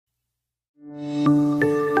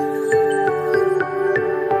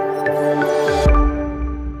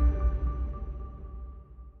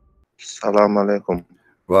Assalamu alaikum.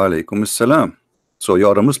 Wa alaikum assalam. So you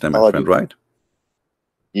are a Muslim, my friend, right?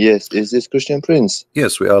 Yes. Is this Christian Prince?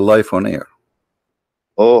 Yes, we are live on air.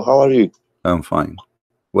 Oh, how are you? I'm fine.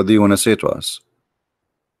 What do you want to say to us?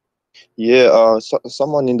 Yeah,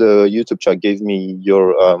 someone in the YouTube chat gave me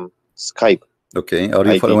your Skype. Okay. Are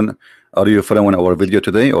you ID. following? Are you following our video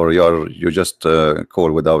today, or you just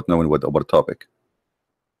call without knowing what our topic?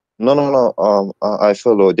 No. I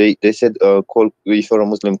follow. They said call, if you're a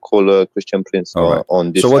Muslim, call Christian Prince Right.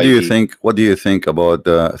 on this. So what do you ID. think? What do you think about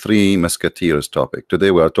the three musketeers topic?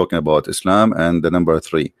 Today we are talking about Islam and the number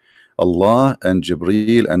 3, Allah and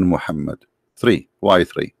Jibreel and Muhammad. 3. Why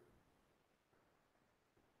 3?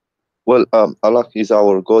 Well, Allah is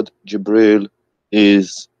our God. Jibreel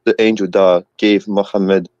is the angel that gave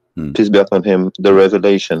Muhammad, peace be upon him, the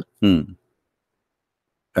revelation.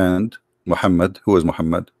 And Muhammad, who is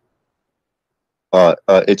Muhammad?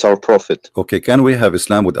 It's our prophet. Okay, can we have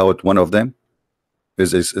Islam without one of them?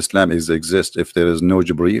 Is Islam exist if there is no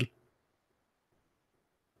Jibreel?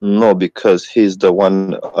 No, because he's the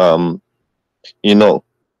one. You know,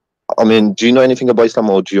 I mean, do you know anything about Islam,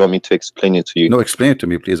 or do you want me to explain it to you? No, explain it to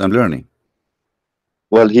me, please. I'm learning.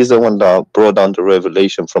 Well, he's the one that brought down the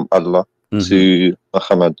revelation from Allah to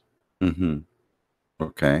Muhammad.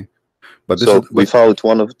 Okay, but this so without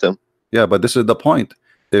one of them. Yeah, but this is the point.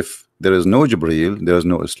 If there is no Jibreel, there is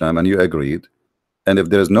no Islam, and you agreed. And if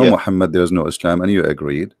there is no Muhammad, there is no Islam, and you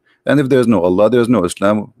agreed. And if there is no Allah, there is no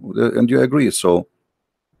Islam, and you agreed. So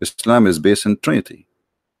Islam is based in Trinity.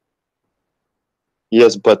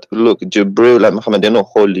 Yes, but look, Jibreel and Muhammad, they're not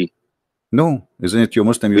holy. No, isn't it you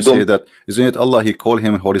Muslim? You say that, isn't it Allah, he called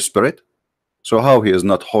him Holy Spirit? So how he is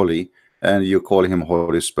not holy and you call him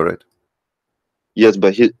Holy Spirit? Yes,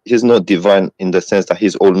 but he's not divine in the sense that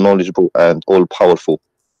he's all knowledgeable and all powerful.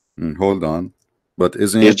 Hold on. But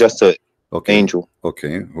isn't he's it just an angel?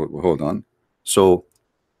 Okay, hold on. So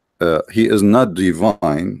he is not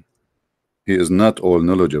divine, he is not all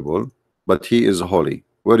knowledgeable, but he is holy.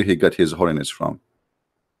 Where did he get his holiness from?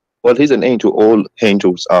 Well, he's an angel. All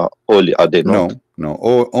angels are holy, are they not? No.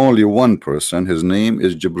 Only one person. His name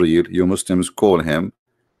is Jibreel. You Muslims call him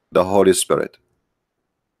the Holy Spirit.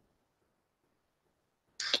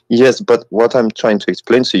 Yes, but what I'm trying to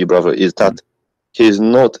explain to you, brother, is that he's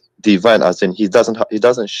not divine, as in he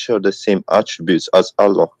doesn't share the same attributes as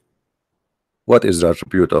Allah. What is the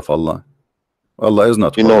attribute of Allah? Allah is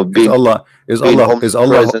not holy. Know, is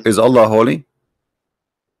Allah holy?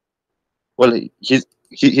 Well,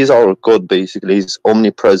 he's our God, basically. He's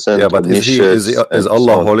omnipresent. Yeah, but is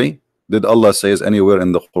Allah holy? Did Allah says anywhere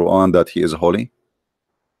in the Quran that he is holy?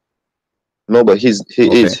 No, but he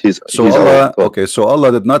is. So Allah, so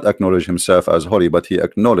Allah did not acknowledge himself as holy, but he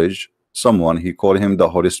acknowledged someone. He called him the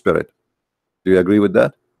Holy Spirit. Do you agree with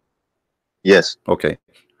that? Yes. Okay.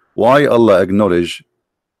 Why Allah acknowledge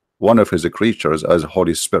one of his creatures as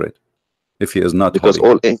Holy Spirit if he is not because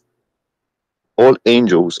holy? All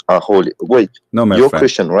angels are holy. Wait, no, my you're friend.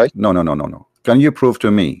 Christian, right? No. Can you prove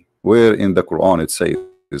to me where in the Quran it says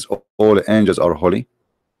all angels are holy?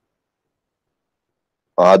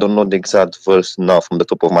 I don't know the exact verse now from the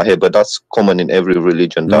top of my head, but that's common in every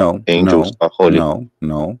religion that angels are holy.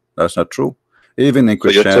 No, that's not true. Even in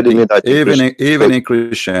Christianity, even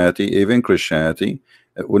Christianity,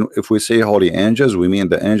 if we say holy angels, we mean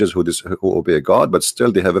the angels who obey God, but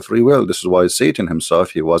still they have a free will. This is why Satan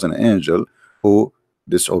himself, he was an angel who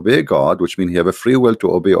disobeyed God, which means he have a free will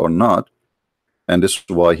to obey or not, and this is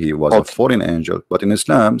why he was a fallen angel. But in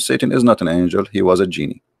Islam, Satan is not an angel; he was a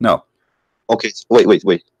genie. Now, okay,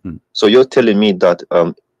 wait. So you're telling me that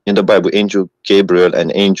in the Bible, angel Gabriel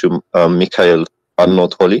and angel Michael are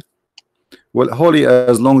not holy? Well, holy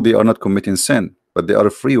as long as they are not committing sin, but they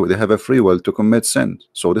are free. They have a free will to commit sin.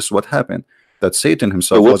 So this is what happened. That Satan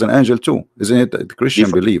himself was an angel too. Isn't it the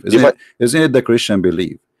Christian belief? Isn't it the Christian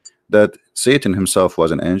belief that Satan himself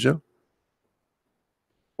was an angel?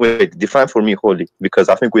 Wait, define for me holy, because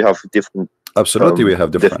I think we have different. Absolutely, we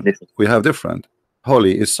have different. We have different.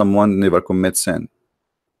 Holy is someone never commits sin.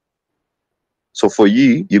 So for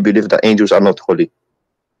you, you believe that angels are not holy.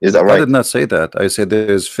 Is that right? I did not say that. I said there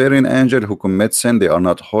is fallen angel who commit sin, they are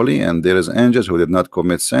not holy, and there is angels who did not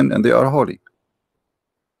commit sin and they are holy.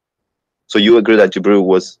 So you agree that Jibreel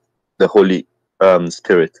was the Holy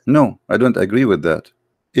Spirit? No, I don't agree with that.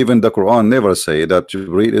 Even the Quran never say that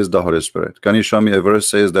Jibreel is the Holy Spirit. Can you show me a verse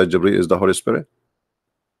says that Jibreel is the Holy Spirit?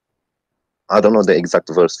 I don't know the exact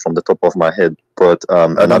verse from the top of my head, but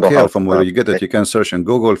I don't care from where you get it. You can search in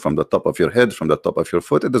Google from the top of your head, from the top of your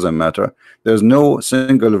foot. It doesn't matter. There's no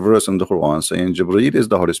single verse in the Quran saying Jibreel is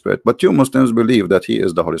the Holy Spirit. But you Muslims believe that he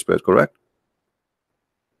is the Holy Spirit, correct?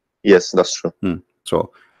 Yes, that's true.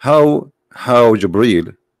 So how how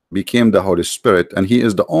Jibril became the Holy Spirit, and he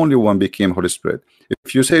is the only one became Holy Spirit.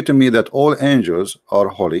 If you say to me that all angels are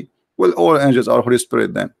holy, well, all angels are Holy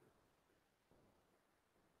Spirit then.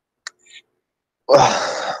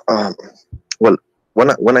 Well,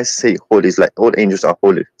 when I say holy, it's like all angels are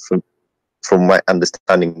holy from my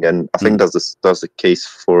understanding, and I think that's the case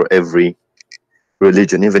for every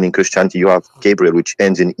religion. Even in Christianity, you have Gabriel, which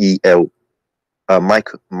ends in EL,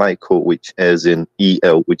 Michael, which ends in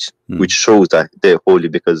EL, which shows that they're holy,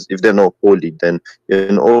 because if they're not holy, then,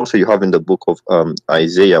 and also you have in the book of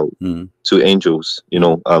Isaiah 2 angels,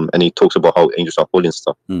 and he talks about how angels are holy and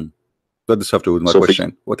stuff. What does this have to do with my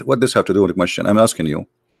question? What does this have to do with the question? I'm asking you.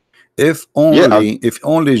 If only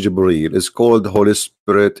Jibreel is called Holy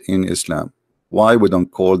Spirit in Islam, why we don't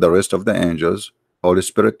call the rest of the angels Holy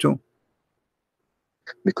Spirit too?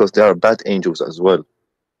 Because there are bad angels as well.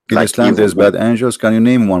 In Islam, there's bad angels. Can you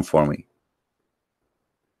name one for me?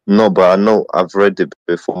 No, but I know I've read it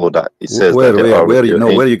before that it says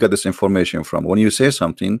where you get this information from? When you say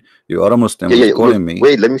something, you are a Muslim, calling me.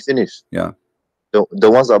 Wait, let me finish. Yeah.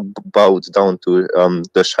 The ones that bowed down to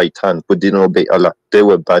the shaitan, who didn't obey Allah, they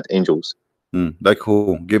were bad angels. Like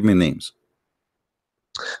who? Give me names.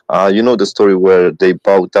 You know the story where they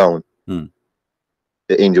bowed down.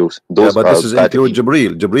 The angels. Those but this is include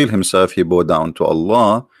Jibreel. Jibreel himself, he bowed down to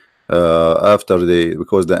Allah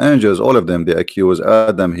because the angels, all of them, they accuse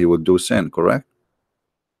Adam he would do sin, correct?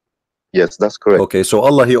 Yes, that's correct. Okay, so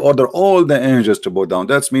Allah, he ordered all the angels to bow down.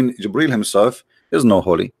 That's mean Jibreel himself is not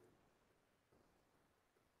holy.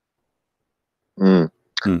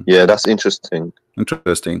 Yeah, that's interesting.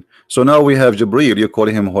 Interesting. So now we have Jibreel, you call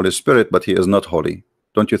him Holy Spirit, but he is not holy.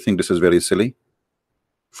 Don't you think this is very silly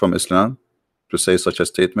from Islam to say such a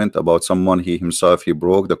statement about someone he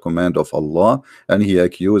broke the command of Allah, and he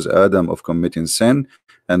accused Adam of committing sin,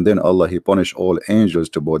 and then Allah, he punished all angels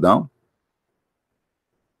to bow down?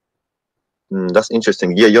 That's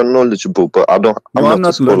interesting. Yeah, you're knowledgeable, but I'm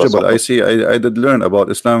not knowledgeable. I did learn about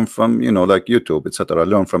Islam from like YouTube, etc. I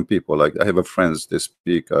learn from people. Like I have a friends, they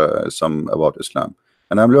speak some about Islam,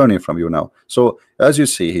 and I'm learning from you now. So as you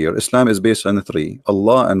see here, Islam is based on three: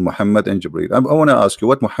 Allah and Muhammad and Jibreel. I want to ask you,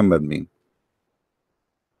 what Muhammad mean?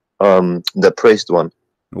 The praised one.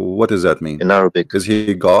 What does that mean in Arabic? Is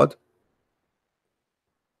he God?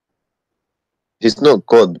 He's not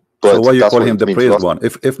God. But so why you call him the praised one?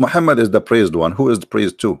 If Muhammad is the praised one, who is the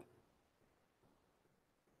praised too?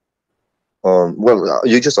 Well,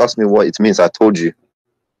 you just asked me what it means. I told you.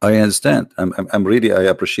 I understand. I'm really, I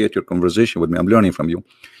appreciate your conversation with me. I'm learning from you.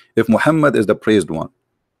 If Muhammad is the praised one,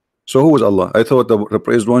 so who is Allah? I thought the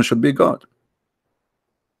praised one should be God.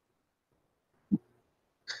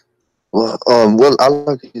 Well,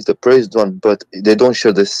 Allah is the praised one, but they don't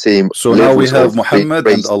share the same. So now we have Muhammad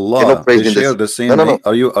and Allah. They share the same. No.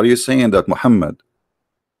 Are you saying that Muhammad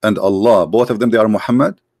and Allah, both of them, they are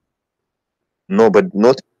Muhammad? No, but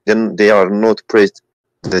they are not praised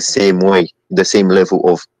the same way, the same level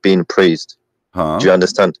of being praised. Do you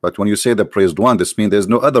understand? But when you say the praised one, this means there's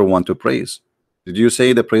no other one to praise. Did you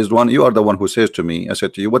say the praised one? You are the one who says to me. I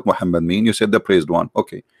said to you, what Muhammad mean? You said the praised one.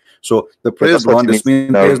 Okay. So the praised one, this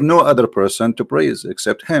means there is no other person to praise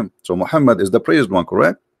except him. So Muhammad is the praised one,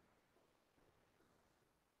 correct?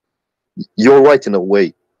 You're right in a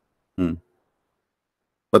way.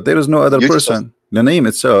 But there is no other person. The name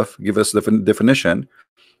itself gives us the definition.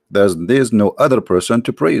 There's no other person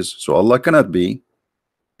to praise. So Allah cannot be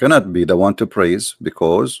the one to praise,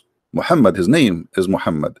 because Muhammad, his name is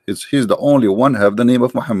Muhammad. He's the only one have the name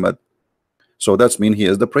of Muhammad. So that's mean he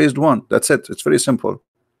is the praised one. That's it. It's very simple.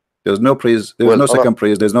 There's no praise, there's no second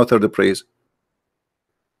praise, there's no third praise.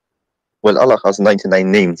 Well, Allah has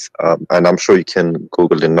 99 names, and I'm sure you can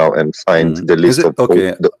Google it now and find the list of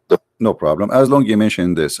okay. No problem. As long as you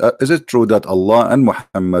mention this, is it true that Allah and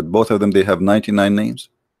Muhammad, both of them, they have 99 names?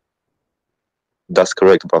 That's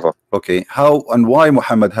correct, brother. Okay. How and why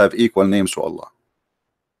Muhammad have equal names to Allah?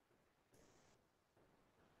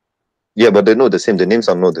 Yeah, but they're not the same. The names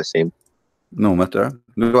are not the same. No matter.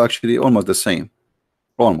 No, actually, almost the same.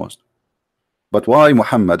 Almost. But why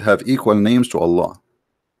Muhammad have equal names to Allah?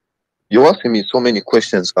 You're asking me so many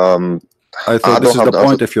questions. I thought this is the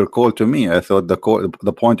point of your call to me. I thought the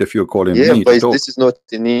point of your calling me. Yeah, but this is not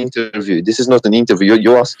an interview. This is not an interview.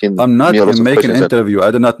 You're asking. I'm not making an interview.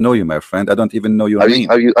 I do not know you, my friend. I don't even know your name.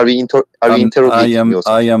 Are you interrogating me?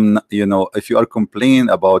 I am. If you are complaining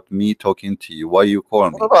about me talking to you, why you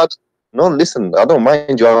call me? No, listen, I don't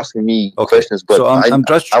mind you asking me questions, but so I'm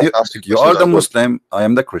just you are the Muslim, I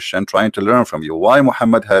am the Christian, trying to learn from you. Why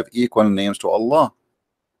Muhammad have equal names to Allah?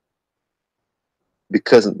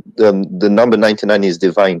 Because the number 99 is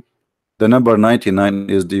divine. The number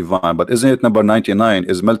 99 is divine, but isn't it number 99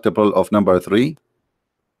 is multiple of number 3,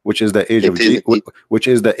 which is the age which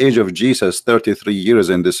is the age of Jesus, 33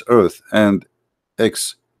 years in this earth, and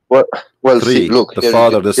X. Well, 3, see, look, the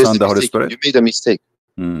Father, the Son, the Holy Spirit. You made a mistake.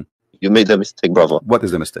 You made a mistake, brother. What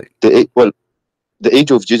is the mistake? The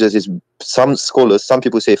age of Jesus is, some scholars, some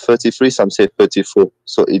people say 33, some say 34.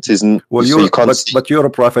 So it isn't. Well, so you can't see. But your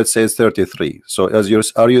prophet says 33. So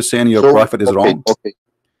are you saying your prophet is wrong? Okay.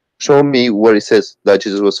 Show me where it says that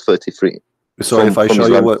Jesus was 33. So if I show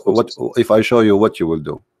you if I show you what you will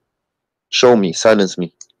do? Show me, silence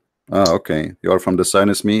me. Ah, okay. You are from the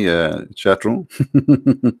silence me chat room.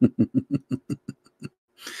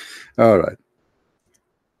 All right.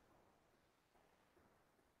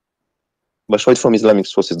 But show it from Islamic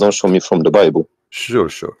sources. Don't show me from the Bible. Sure.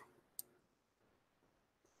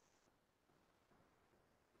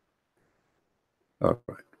 All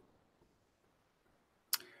right.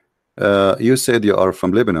 You said you are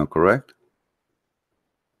from Lebanon, correct?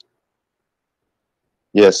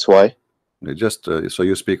 Yes. Why? Just so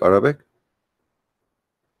you speak Arabic?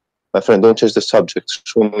 My friend, don't change the subject.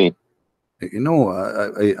 Show me. You know,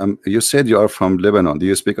 you said you are from Lebanon. Do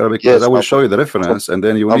you speak Arabic? Yes, I will show you the reference, and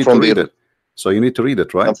then you need to read it. So you need to read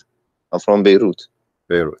it, right? I'm from Beirut.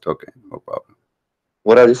 Beirut, okay, no problem.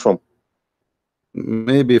 Where are you from?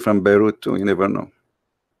 Maybe from Beirut too. You never know.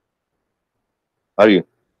 Are you?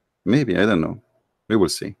 Maybe, I don't know. We will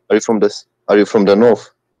see. Are you from this? Are you from the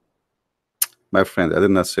north? My friend, I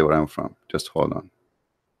did not say where I'm from. Just hold on.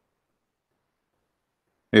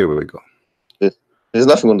 Here we go. There's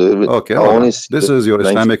nothing on the. Okay, this is your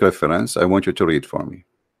Islamic reference. I want you to read for me.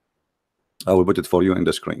 I will put it for you in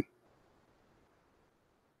the screen.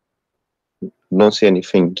 Don't see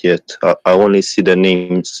anything yet. I only see the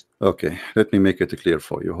names. Okay, let me make it clear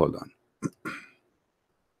for you. Hold on.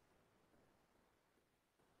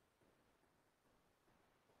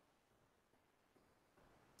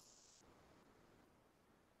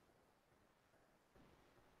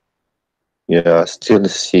 Yeah, I still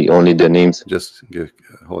see only the names. Just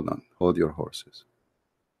hold on. Hold your horses.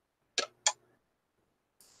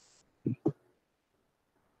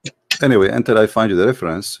 Anyway, until I find you the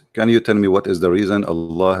reference, can you tell me what is the reason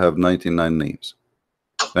Allah have 99 names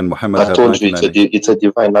and Muhammad have 99 names? It's a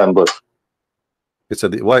divine number.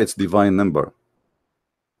 Why it's divine number?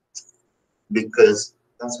 Because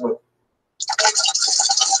that's what.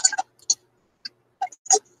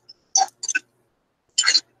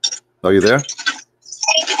 Are you there?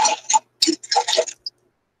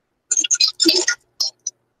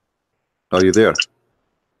 Are you there?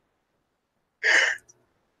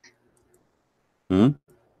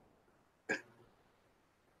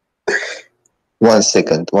 One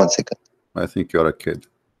second. I think you're a kid.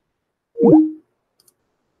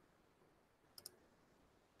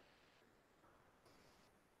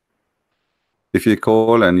 If you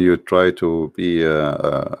call and you try to be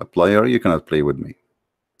a player, you cannot play with me.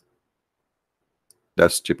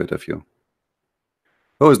 That's stupid of you.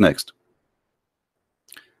 Who is next?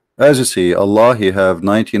 As you see, Allah, He have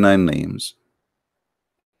 99 names.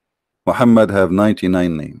 Muhammad have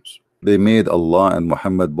 99 names. They made Allah and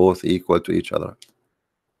Muhammad both equal to each other,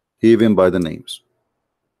 even by the names.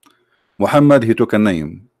 Muhammad, he took a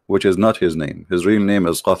name which is not his name. His real name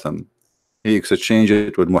is Qatham. He exchanged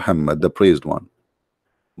it with Muhammad, the praised one.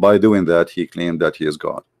 By doing that, he claimed that he is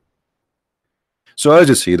God. So as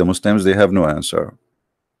you see, the Muslims, they have no answer.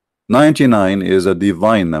 99 is a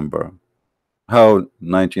divine number. How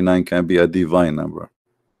 99 can be a divine number?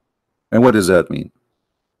 And what does that mean?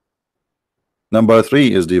 Number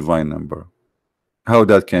 3 is divine number. How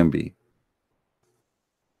that can be?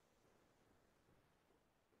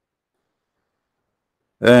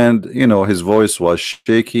 And you know, his voice was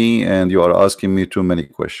shaky, and you are asking me too many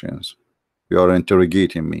questions. You are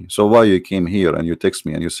interrogating me. So why you came here and you text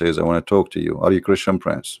me and you says I want to talk to you? Are you Christian,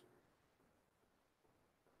 Prince?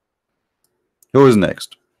 Who is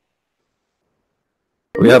next?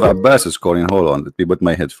 We have Abbas is calling. Hold on, let me put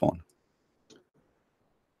my headphone.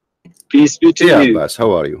 Peace be to you. Abbas,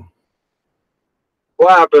 how are you?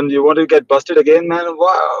 What happened? You want to get busted again, man?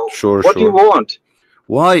 Wow. Sure. What do you want?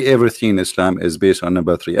 Why everything in Islam is based on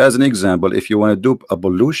number 3? As an example, if you want to do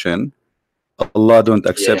ablution, Allah don't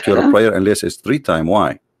accept your prayer unless it's 3 times.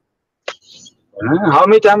 Why? How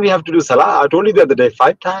many times we have to do salah? I told you the other day,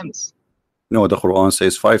 5 times. No, the Quran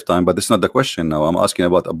says 5 times, but that's not the question now. I'm asking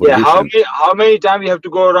about ablution. Yeah, how many times we have to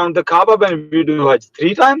go around the Kaaba when we do Hajj?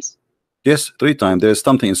 3 times? Yes, 3 times. There's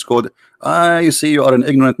something, it's called, you see, you are an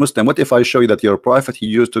ignorant Muslim. What if I show you that your prophet, he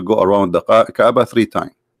used to go around the Kaaba 3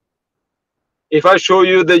 times? if I show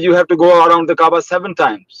you that you have to go around the Kaaba 7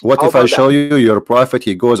 times? What if I show you your prophet,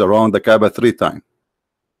 he goes around the Kaaba 3 times?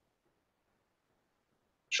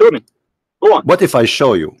 Show me. Go on. What if I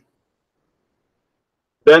show you?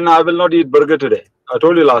 Then I will not eat burger today. I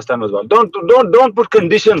told you last time as well. Don't put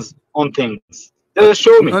conditions on things. Just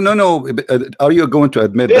show me. No. Are you going to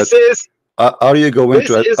admit this that? Is, are you going this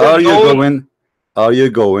to? Is are you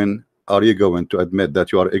going to admit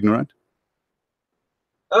that you are ignorant?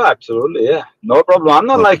 Oh, absolutely, yeah. No problem. I'm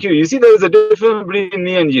not like you. You see, there is a difference between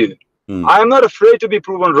me and you. I am not afraid to be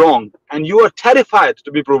proven wrong, and you are terrified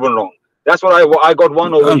to be proven wrong. That's what I got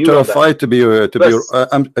one over you. I'm terrified to be I'm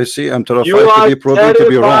terrified to be proven to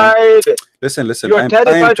be wrong. Listen. I'm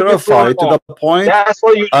terrified to the point. That's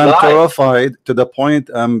why you I'm terrified to the point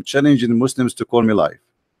I'm challenging Muslims to call me live.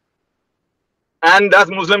 And that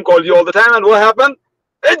Muslim called you all the time, and what happened?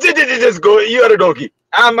 Just go. You are a donkey.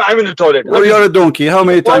 I'm in the toilet. Well, you're a donkey. How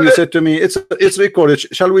many times you said to me, it's recorded.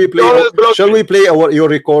 Shall we play? Shall we play your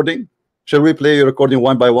recording? Shall we play your recording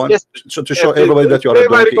one by one? Yes. So to show everybody that you are a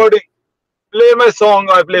donkey. My recording. Play my song.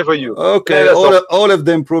 I play for you. Okay. All of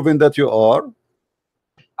them proving that you are.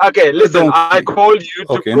 Okay. Listen. I called you.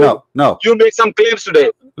 Okay. Now. You make some claims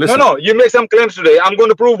today. Listen. No. You make some claims today. I'm going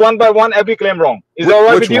to prove one by one every claim wrong. Is that all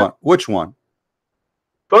right with you? Which one?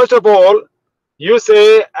 First of all, you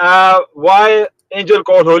say why angel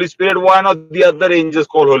called Holy Spirit? Why not the other angels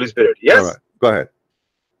called Holy Spirit? Yes. All right. Go ahead.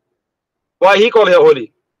 Why he called her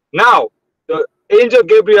holy? Now, the angel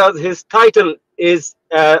Gabriel, his title is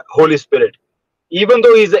Holy Spirit. Even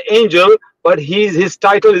though he's an angel, but his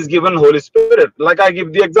title is given Holy Spirit. Like I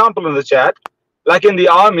give the example in the chat. Like in the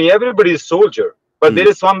army, everybody is soldier, but there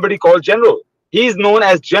is somebody called general. He's known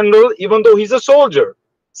as general, even though he's a soldier.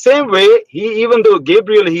 Same way, even though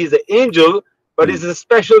Gabriel, he's an angel, but it's a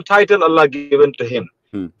special title Allah given to him.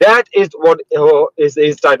 That is what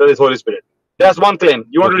his title is, Holy Spirit. That's one claim.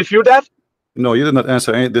 You want to refute that? No, you did not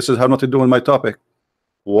answer any. This has nothing to do with my topic.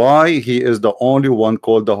 Why he is the only one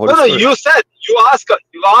called the Holy Spirit? No, you said you ask a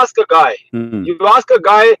guy. You ask a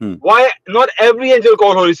guy why not every angel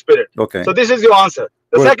called Holy Spirit. Okay. So this is your answer.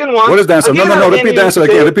 The second one. What is the answer? Again, No. Repeat the answer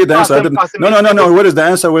again. Repeat the answer. No. What is the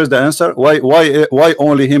answer? Where is the answer? Why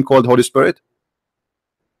only him called Holy Spirit?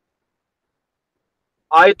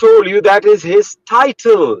 I told you that is his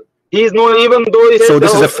title. He's known even though he says. So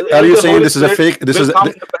this is are you saying this is a fake?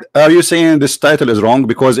 Are you saying this title is wrong?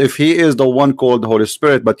 Because if he is the one called the Holy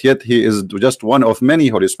Spirit, but yet he is just one of many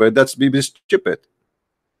Holy Spirit, that's be stupid.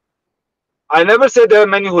 I never said there are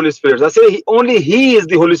many Holy Spirits. I say only he is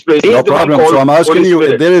the Holy Spirit. No problem. So I'm asking you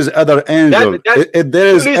if there is other angel. If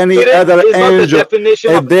there is any other angel.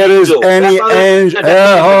 If there is any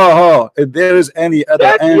angel. If there is any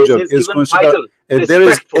other angel is considered. If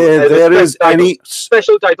there is any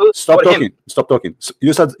special title. Stop talking.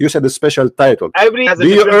 You said the special title. Do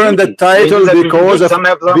you earn the title because of?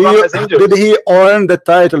 Did he earn the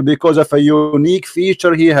title because of a unique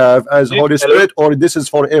feature he have as Holy Spirit, or this is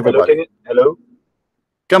for everybody? Hello.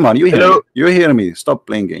 Come on, you hear me? You hear me? Stop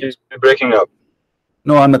playing games. You're breaking up.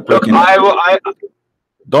 No, I'm not breaking up.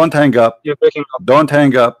 Don't hang up. You're breaking up. Don't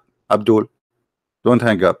hang up, Abdul. Don't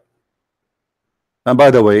hang up. And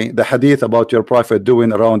by the way, the hadith about your prophet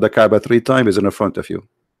doing around the Kaaba 3 times is in front of you.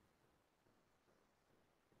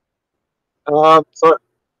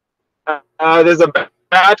 There's a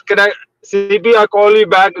bad connection. CP, I call you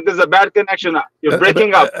back. There's a bad connection. You're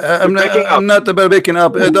breaking up. I'm not breaking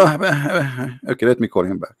up. Okay, let me call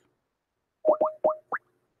him back.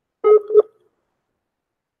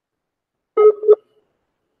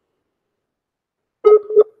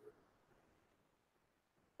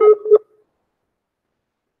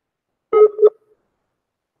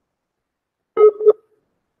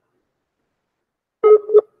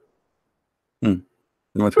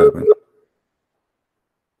 What happened?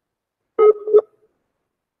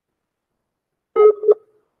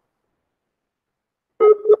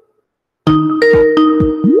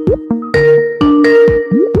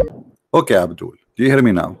 Okay, Abdul, do you hear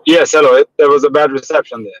me now? Yes, hello. There was a bad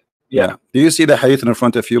reception there. Yeah. Do you see the hadith in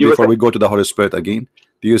front of you before we go to the Holy Spirit again?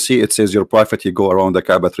 Do you see it says your prophet, you go around the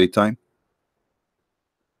Kaaba 3 times?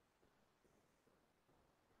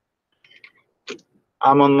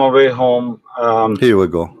 I'm on my way home. Here we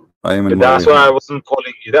go. I am in that's why I wasn't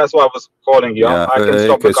calling you. That's why I was calling you. Yeah. I can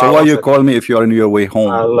stop the car. So why you call me if you are on your way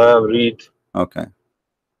home? I'll read. Okay.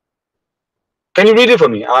 Can you read it for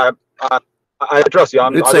me? I trust you.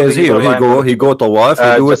 It says here, he go to wife,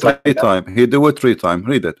 he do it 3 times. He do it 3 times.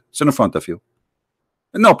 Read it. It's in front of you.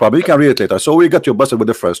 No problem. You can read it later. So we got you busted with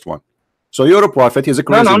the first one. So you're a prophet. He's a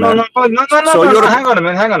crazy man. No. Hang on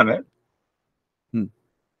a minute.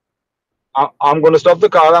 I'm going to stop the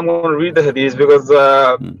car. I'm going to read the hadith because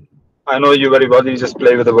I know you very well. You just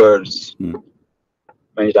play with the words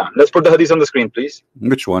many times. Let's put the hadith on the screen, please.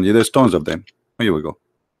 Which one? Yeah, there's tons of them. Here we go.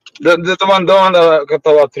 The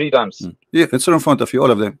one 3 times. Yeah, it's in front of you,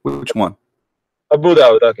 all of them. Which one? Abu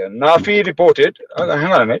Dawud. Okay. Nafi reported.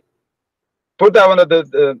 Hang on a minute. Put that one at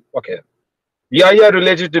the okay. Yeah,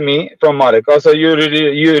 related to me from Malik. Also, you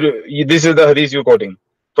this is the hadith you're quoting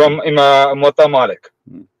from Muwatta Malik.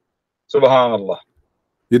 Subhanallah.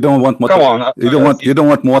 You don't want Muwatta. Come on. You don't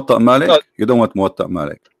want Muwatta Malik. No. You don't want Muwatta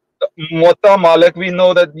Malik. Muwatta Malik, we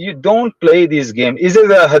know that you don't play these games. Is it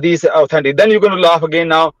the hadith authentic? Then you're going to laugh again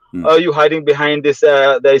now. Are you hiding behind this?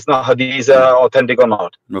 There is no hadith authentic or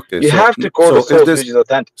not? Okay. You have to quote a source which is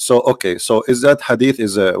authentic. So okay. So is that hadith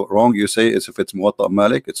is wrong? You say if it's Muwatta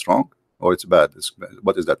Malik, it's wrong or it's bad?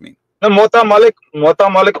 What does that mean? No, Muwatta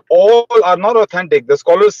Malik, all are not authentic. The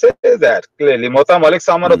scholars say that clearly. Muwatta Malik,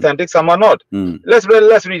 some are authentic, some are not. Let's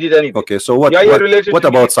read it anyway. Okay, so what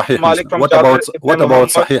about Sahih Muslim? What about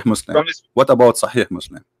Sahih Muslim? What about Sahih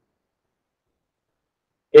Muslim?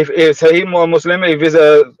 If Sahih Muslim, if it's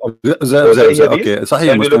okay,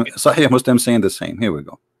 Sahih Muslim saying the same. Here we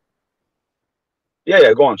go.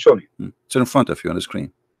 Yeah, go on, show me. It's in front of you on the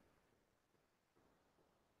screen.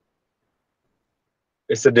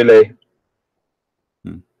 It's a delay.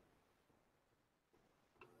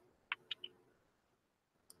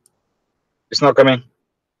 It's not coming.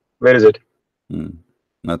 Where is it?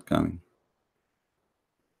 Not coming.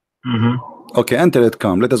 Okay, until it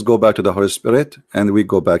comes, let us go back to the Holy Spirit, and we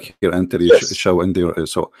go back here until you show in the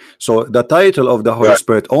so the title of the Holy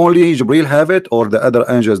Spirit, only Jibril have it, or the other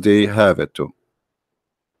angels they have it too?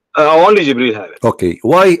 Only Jibril have it. Okay,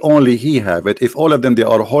 why only he have it if all of them they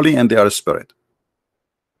are holy and they are spirit?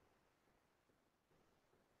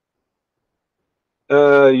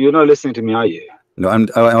 You're not listening to me, are you? No, I'm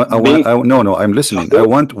listening. I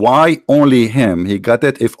want why only him he got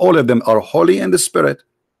it if all of them are holy in the spirit.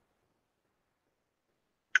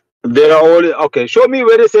 They are all okay. Show me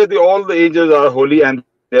where it says all the angels are holy and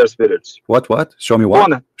they are spirits. What? Show me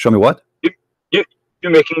what? Show me what?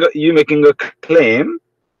 You're making a claim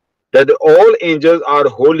that all angels are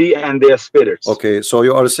holy and they are spirits. Okay, so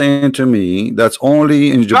you are saying to me that's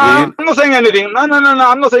only in Jibril. No, I'm not saying anything. No,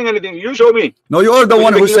 I'm not saying anything. You show me. No, you are the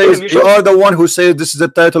one who says this is the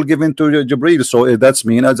title given to Jibril. So that's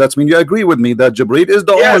mean you agree with me that Jibril is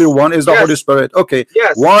the only one, is the Holy Spirit. Okay.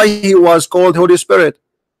 Yes. Why he was called Holy Spirit?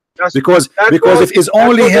 Because if it's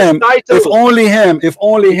only him, if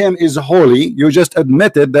only him is holy, you just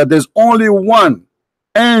admitted that there's only one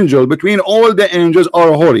angel between all the angels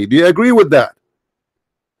are holy. Do you agree with that?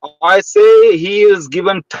 I say he is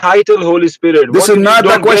given title Holy Spirit. This is not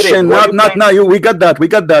the question. Not now. We got that.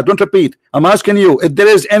 Don't repeat. I'm asking you if there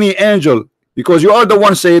is any angel, because you are the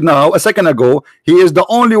one said now a second ago he is the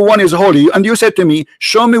only one is holy, and you said to me,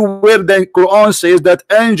 show me where the Quran says that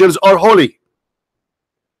angels are holy.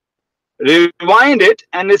 Rewind it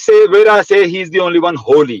and let's say where I say he's the only one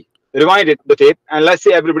holy. Rewind it, the tape, and let's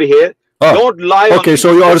say everybody here. Don't lie. Okay,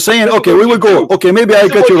 so you are saying, okay, we will go. Okay, maybe I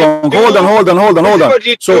get you wrong. Hold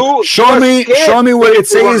on. So show me where it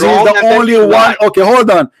says he's the only one. Okay,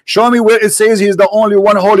 hold on. Show me where it says he's the only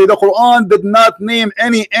one holy. The Quran did not name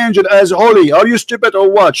any angel as holy. Are you stupid or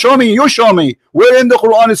what? Show me. You show me where in the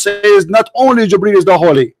Quran it says not only Jibril is the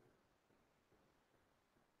holy.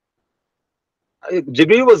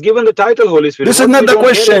 Jibril was given the title Holy Spirit. This is not the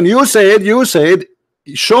question. You said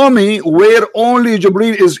show me where only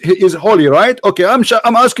Jibril is holy, right? Okay, I'm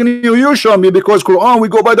asking you. You show me, because Quran, we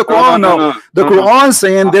go by the Quran now. The Quran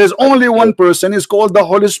saying there's only one person is called the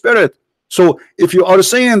Holy Spirit. So if you are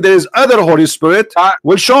saying there's other Holy Spirit,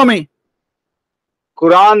 well, show me.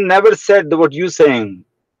 Quran never said what you saying.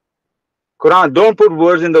 Quran, don't put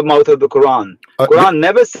words in the mouth of the Quran. Quran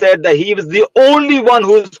never said that he was the only one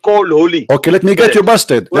who is called holy. Okay, let me get you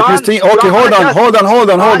busted. Let me see. Okay, hold on.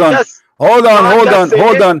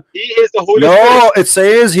 He is the Holy Spirit. No, it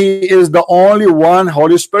says he is the only one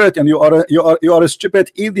Holy Spirit, and you are a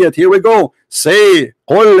stupid idiot. Here we go. Say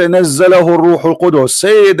say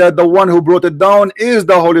that the one who brought it down is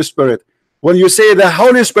the Holy Spirit. When you say the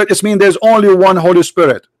Holy Spirit, it means there's only one Holy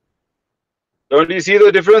Spirit. Don't you see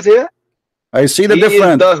the difference here? I see the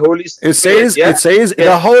difference. The Holy Spirit. It says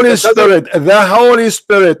the Holy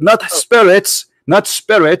Spirit, not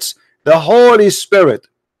spirits, the Holy Spirit.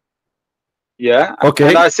 Yeah. Okay.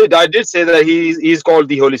 And I did say that he's called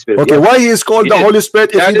the Holy Spirit. Okay. Why he is called the Holy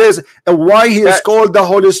Spirit? If there is why he is called the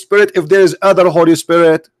Holy Spirit if there is other Holy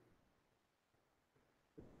Spirit?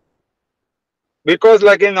 Because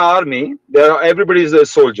like in the army, everybody is a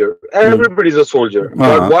soldier. Everybody's a soldier.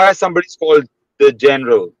 But why somebody's called the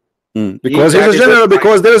general? Because he's a general.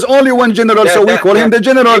 Because there is only one general, so we call him the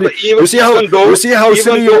general. You see how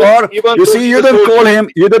silly you are. You see, you don't call him.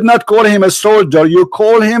 You did not call him a soldier. You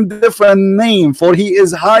call him different name, for he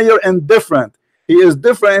is higher and different. He is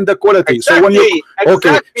different in the quality. Exactly, so when you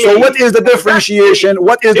so what is the differentiation?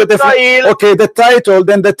 What is the difference? Okay, the title.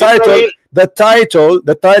 Then the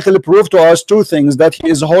title prove to us two things: that he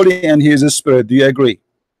is holy and he is a spirit. Do you agree?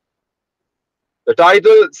 The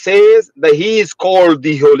title says that he is called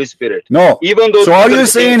the Holy Spirit. No. Even though. So are you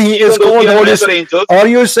saying he is called Holy Spirit? Are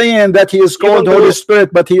you saying that he is called Holy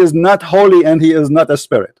Spirit, but he is not holy and he is not a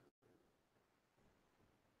spirit?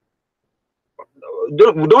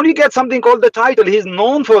 Don't you get something called the title? He's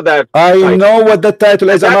known for that. I know what the title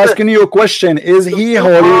is. I'm asking you a question. Is he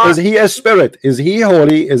holy? Is he a spirit? Is he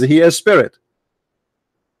holy? Is he a spirit?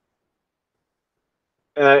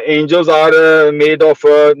 Angels are made of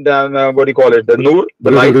what do you call it? The nur,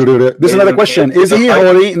 the light. This is not a question. Is he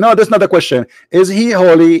holy? No, that's not a question. Is he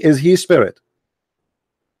holy? Is he spirit?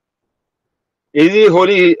 Is he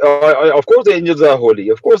holy? Of course, the angels are holy.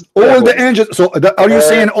 Of course, all the angels. So, are you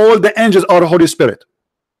saying all the angels are Holy Spirit?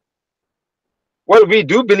 Well, we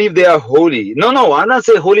do believe they are holy. No, I'm not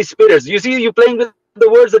saying Holy Spirits. You see, you're playing with the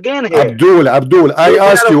words again here. Abdul, I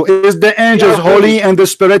ask you, is the angels holy and the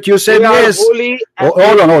spirit? You said yes.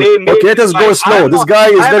 Hold on. Okay, let us go slow. This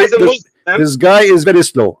guy is very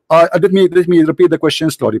slow. Let me repeat the question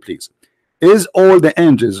slowly, please. Is all the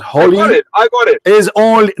angels holy? I got it.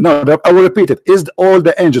 I will repeat it. Is all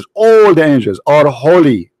the angels are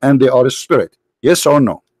holy and they are a spirit? Yes or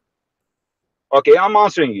no? Okay, I'm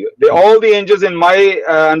answering you. All the angels, in my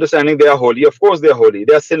understanding, they are holy. Of course, they are holy.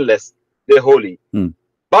 They are sinless. They're holy.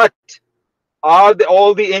 But are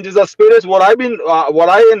all the angels are spirits? What I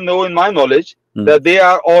know in my knowledge, that they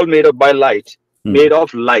are all made of light.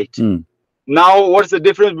 Now, what's the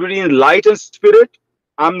difference between light and spirit?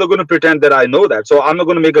 I'm not going to pretend that I know that. So I'm not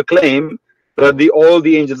going to make a claim that all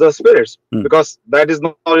the angels are spirits, because that is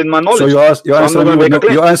not in my knowledge. So you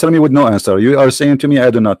answer me with no answer. You are saying to me,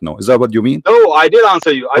 I do not know. Is that what you mean? No, I did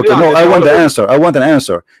answer you. I want the answer. I want an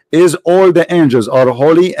answer. Is all the angels are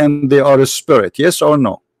holy and they are a spirit? Yes or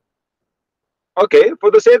no? Okay,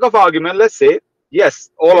 for the sake of argument, let's say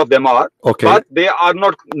yes, all of them are. Okay, but they are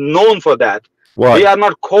not known for that. Why? They are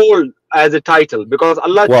not called as a title, because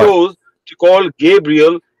Allah chose to call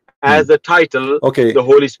Gabriel as the title, the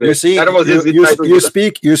Holy Spirit. You see, that was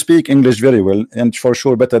you speak English very well, and for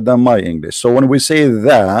sure better than my English. So when we say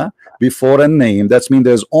 "the" before a name, that means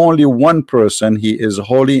there's only one person. He is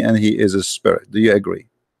holy and he is a spirit. Do you agree?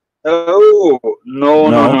 Oh,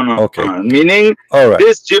 no. Okay. Meaning,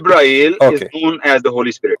 this Jibrail is known as the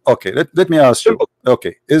Holy Spirit. Okay, let me ask you.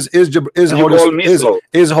 Okay, is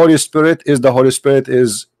the Holy Spirit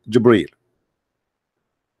is Jibril?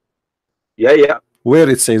 Yeah. Where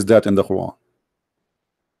it says that in the Quran?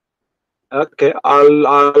 Okay,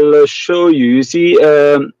 I'll show you. You see,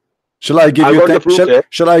 shall I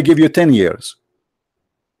give you 10 years?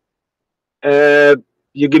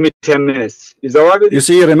 You give me 10 minutes. Is that all right with you? You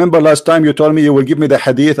see, remember last time you told me you will give me the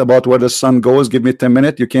hadith about where the sun goes. Give me 10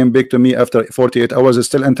 minutes. You came back to me after 48 hours.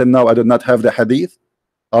 Still until now I did not have the hadith.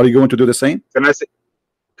 Are you going to do the same? Can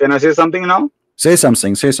I say something now? Say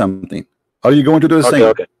something. Are you going to do the same?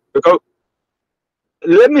 Okay. Because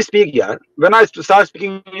let me speak here. When I start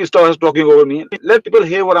speaking, you start talking over me. Let people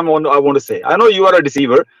hear what I want to say. I know you are a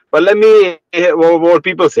deceiver, but let me hear what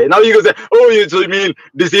people say. Now you can say, "Oh, you mean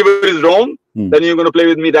deceiver is wrong?" Then you're going to play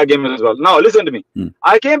with me that game as well. Now listen to me.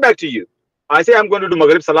 I came back to you. I say I'm going to do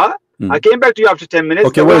Maghrib Salah. I came back to you after 10 minutes.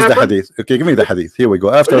 Okay, where's the hadith? Okay, give me the hadith. Here we go.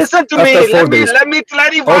 Listen to me. Let me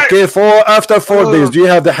clarify. Okay, after 4 days, do you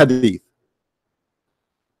have the hadith?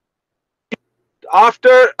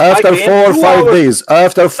 After 4 or 5 days,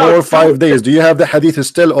 after 4 or 5 days, do you have the hadith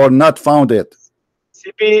still or not found it?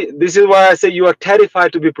 CP, this is why I say you are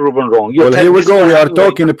terrified to be proven wrong. Well, here we go. We are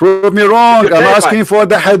talking to prove me wrong. I'm asking for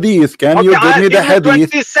the hadith. Can you give me the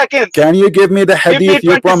hadith? 20 seconds. Can you give me the hadith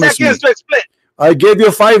you promised me? To explain. I gave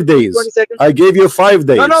you 5 days. 20 seconds. I gave you 5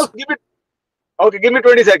 days. No, give it. Okay, give me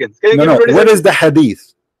 20 seconds. Can you give me 20 what seconds? is the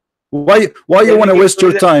hadith? Why you want to waste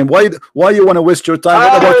your time? Why you want to waste your time?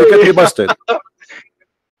 What about to get me busted?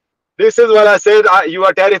 This is what I said. You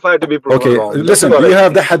are terrified to be proven wrong. Okay, listen. Do you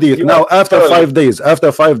have the hadith now? After 5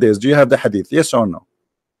 days, do you have the hadith? Yes or no?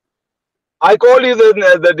 I called you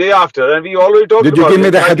the day after, and we already talked about it. Did you give me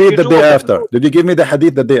the hadith the day after? Did you give me the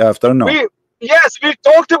hadith the day after? No. Yes, we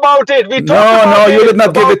talked about it. No, you did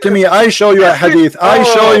not give it to me. I show you a hadith. I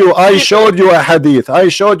showed you a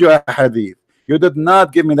hadith. You did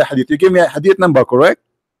not give me the hadith. You give me a hadith number, correct?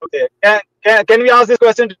 Okay. Can we ask this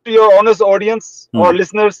question to your honest audience or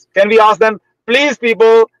listeners? Can we ask them, please,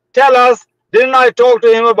 people, tell us, didn't I talk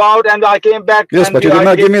to him about, and I came back? Yes, and but you did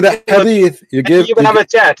not give me the hadith. You gave. You can have a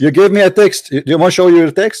chat. You gave me a text. You want to show you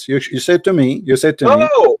your text? You said to me. You said to me.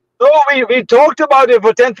 No, we talked about it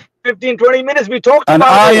for 10, 15, 20 minutes. We talked and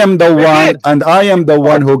about I it. am the one, and I am the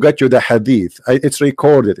one who got you the hadith. It's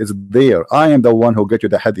recorded. It's there. I am the one who got you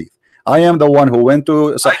the hadith. I am the one who went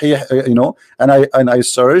to Sahih, you know, and I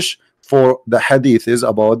searched for the hadith is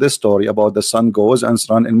about the story about the sun goes and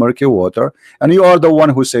run in murky water, and you are the one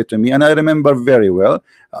who said to me, and I remember very well,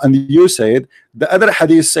 and you said the other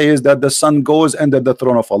hadith says that the sun goes under the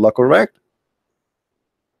throne of Allah, correct?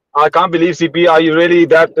 I can't believe, CP, are you really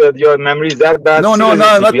that your memory is that bad? No,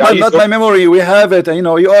 not my memory. We have it. You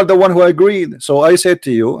know, you are the one who agreed. So I said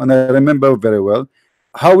to you, and I remember very well,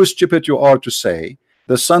 how stupid you are to say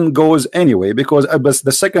the sun goes anyway, because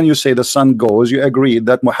the second you say the sun goes, you agree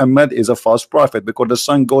that Muhammad is a false prophet because the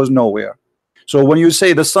sun goes nowhere. So when you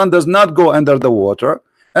say the sun does not go under the water,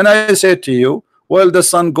 and I said to you, well, the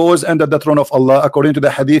sun goes under the throne of Allah according to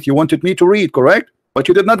the hadith you wanted me to read, correct? But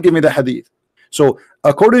you did not give me the hadith. So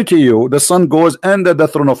according to you, the sun goes under the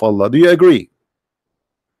throne of Allah. Do you agree?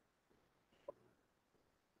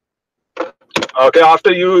 Okay,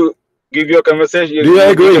 after you give your conversation, do you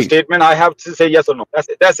agree? Your statement, I have to say yes or no.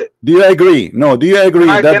 That's it. Do you agree? No. Do you agree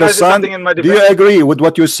that the sun? Do you agree with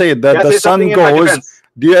what you said that the sun goes?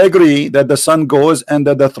 Do you agree that the sun goes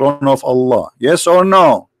under the throne of Allah? Yes or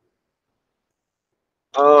no?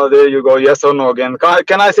 Oh, there you go. Yes or no again.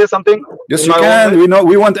 Can I say something? Yes, you can. We know.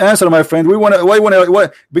 We want answer, my friend. We want. Why?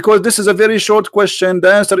 Because this is a very short question.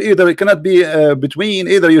 The answer either it cannot be between.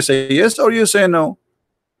 Either you say yes or you say no.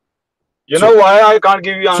 You know why I can't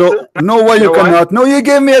give you answer? So no, why you cannot? No, you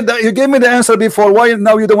gave me the answer before. Why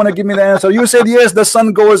now you don't want to give me the answer? You said yes, the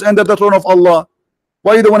sun goes under the throne of Allah.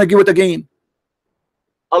 Why you don't want to give it again?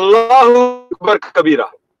 Allahu Akbar Kabira.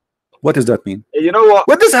 What does that mean? You know what?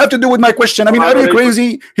 What does it have to do with my question? I mean, are you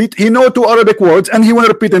crazy? He know 2 Arabic words and he want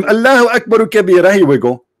to repeat them. Allahu Akbar Kabira. Here we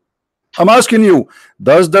go. I'm asking you,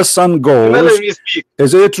 does the sun go?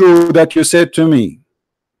 Is it true that you said to me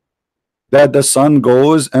that the sun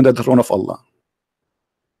goes under the throne of Allah?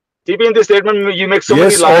 Keeping in this statement, you make so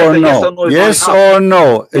yes many lies. Or no. Yes or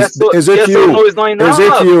no? Is it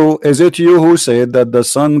you? Is it you who said that the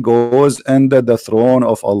sun goes under the throne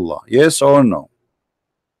of Allah? Yes or no?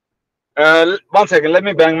 1 second. Let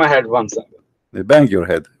me bang my head 1 second. Bang your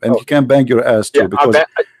head, and you can bang your ass too, because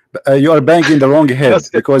you are banging the wrong head.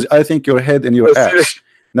 Because I think your head in your ass.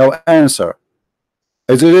 Now answer.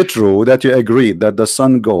 Is it true that you agree that the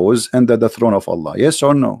sun goes under the throne of Allah? Yes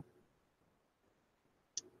or no?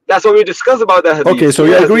 That's what we discussed about that. Okay, so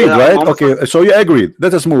you agreed, right? Okay, so you agreed.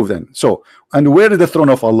 Let us move then. So, and where is the throne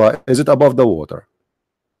of Allah? Is it above the water?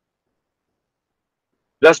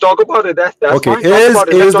 Let's talk about it. That's okay. Fine.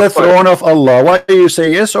 Is the throne of Allah? Why do you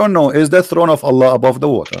say yes or no? Is the throne of Allah above the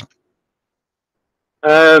water?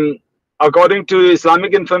 According to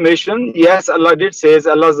Islamic information, yes, Allah did says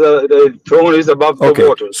Allah's the throne is above the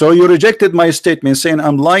water. So you rejected my statement, saying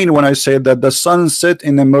I'm lying when I said that the sun set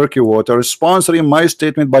in the murky water, sponsoring my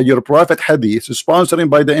statement by your prophet hadith,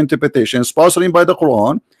 sponsoring by the interpretation, sponsoring by the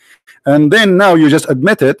Quran, and then now you just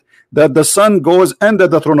admitted that the sun goes under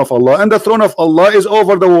the throne of Allah, and the throne of Allah is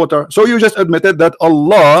over the water. So you just admitted that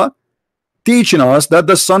Allah teaching us that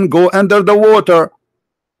the sun go under the water.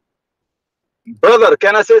 Brother,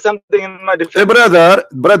 can I say something in my defense? Hey,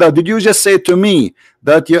 brother, did you just say to me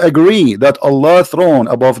that you agree that Allah throne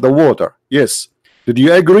above the water? Yes. Did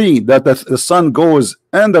you agree that the sun goes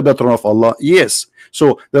under the throne of Allah? Yes.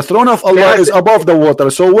 So the throne of Allah is above the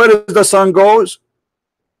water. So where is the sun goes?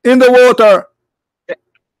 In the water.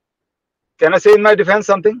 Can I say in my defense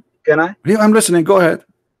something? Can I? Yeah, I'm listening. Go ahead.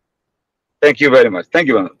 Thank you very much. Thank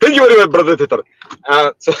you very much. Thank you very much, brother Titar.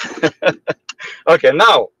 Okay,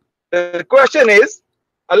 now the question is,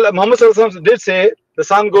 Allah, Muhammad did say the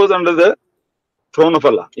sun goes under the throne of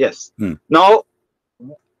Allah. Yes. Now,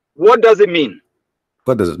 what does it mean?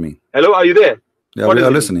 What does it mean? Hello, are you there? Yeah, we are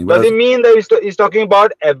listening. Does it mean that he's talking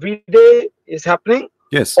about every day is happening?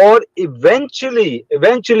 Yes. Or eventually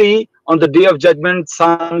on the day of judgment,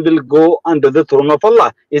 sun will go under the throne of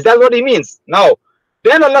Allah. Is that what he means? Now,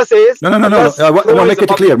 then Allah says, no, make it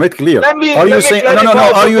clear. Make it clear. Are you saying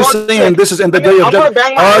Are you saying this is in the day of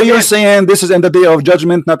judgment? Are you saying this is in the day of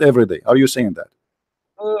judgment, not every day? Are you saying that?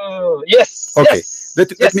 Yes. Okay.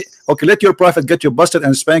 Let your prophet get you busted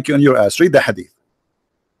and spank you on your ass. Read the hadith.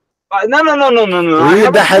 No.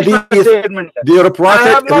 Read the hadith.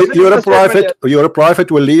 Your prophet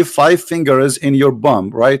will leave 5 fingers in your bum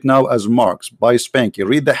right now as marks by spanking.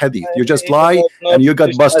 Read the hadith. You just lie and you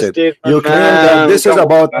got busted. You claim that this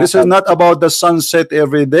is not about the sunset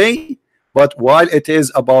every day. but while it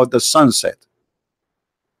is about the sunset.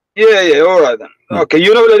 Yeah, all right then. Okay,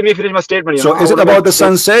 you know, let me finish my statement. So is it about the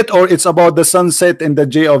sunset, or it's about the sunset in the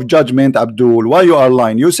day of judgment, Abdul? Why you are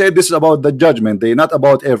lying? You said this is about the judgment day, not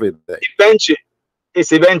about every day. Eventually.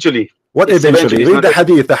 It's eventually. What it's eventually? Read the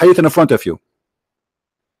hadith in front of you.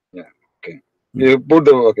 Yeah, okay. You put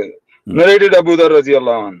the, okay. Narrated Abu Dhar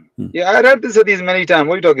Radiallahu anhu. Yeah, I read this hadith many times.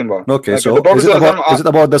 What are you talking about? Okay, so is it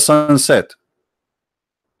about the sunset?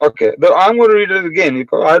 Okay, I'm going to read it again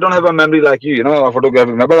because I don't have a memory like you, you know, a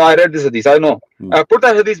photographic memory. But I read this hadith, I know. Put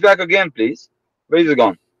that hadith back again, please. Where is it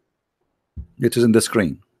gone? It is in the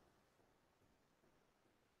screen.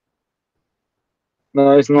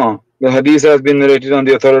 No, it's not. The hadith has been narrated on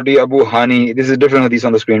the authority Abu Hani. This is a different hadith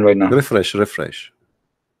on the screen right now. Refresh.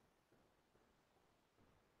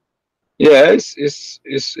 Yeah,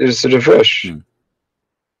 it's a refresh.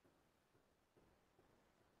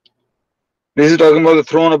 This is talking about the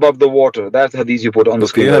throne above the water. That's hadith you put on the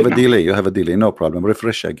screen. You have a delay. You have a delay. No problem.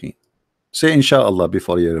 Refresh again. Say inshallah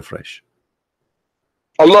before you refresh.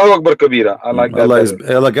 Allahu Akbar Kabira. I like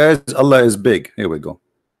that. Allah is big. Here we go.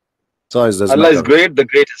 Size doesn't Allah matter. is great, the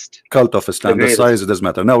greatest. Cult of Islam. The size doesn't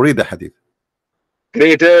matter. Now read the hadith.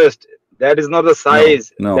 Greatest. That is not the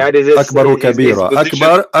size. No. That is Akbaru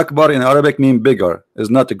Kabira. Akbar in Arabic means bigger. Is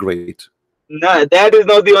not great. No, that is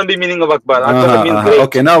not the only meaning of Akbar. Akbar means great.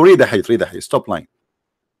 Okay, now read the hadith. Stop lying.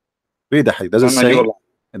 Read the hadith. Does it say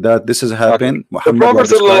that this has happened? Okay. The Prophet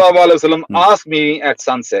ﷺ asked me at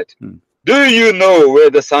sunset, do you know where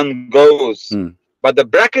the sun goes? But the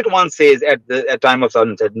bracket one says at the time of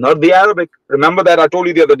sunset, not the Arabic. Remember that I told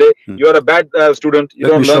you the other day. You are a bad student. You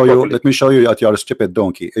don't learn properly. Let me show you at your stupid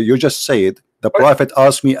donkey. You just said the Prophet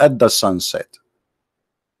asked me at the sunset.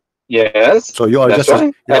 Yes. So you are just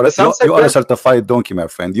you are a certified donkey, my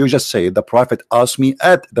friend. You just say the Prophet asked me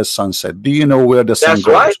at the sunset. Do you know where the sun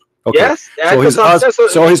goes? Right. Okay. Yes.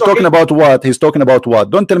 So he's talking about what? He's talking about what?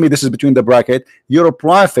 Don't tell me this is between the bracket. Your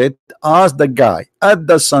Prophet asked the guy at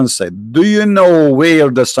the sunset, do you know where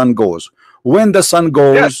the sun goes? When the sun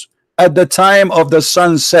goes, at the time of the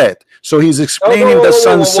sunset. So he's explaining the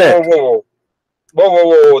sunset.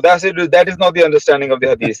 Whoa. That's it. That is not the understanding of the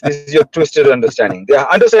hadith. This is your twisted understanding. The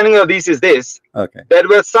understanding of this is this. Okay. That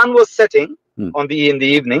where sun was setting in the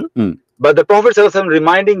evening, but the Prophet ﷺ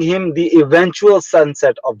reminding him the eventual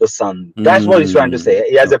sunset of the sun. That's what he's trying to say.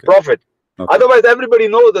 He has a prophet. Okay. Otherwise, everybody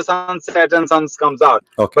knows the sunset and sun comes out.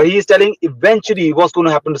 Okay. But he's telling eventually what's going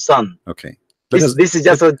to happen to sun. Okay. This is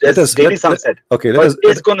just a daily sunset. Okay.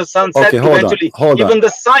 It's going to sunset eventually. Even the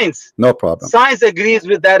science. No problem. Science agrees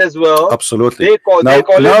with that as well. Absolutely.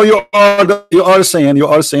 Now you are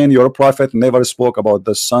saying your prophet never spoke about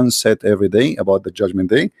the sunset every day, about the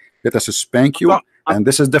judgment day. Let us spank you, and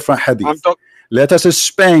this is different hadith. Let us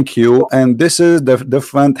spank you, and this is the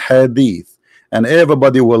different hadith. And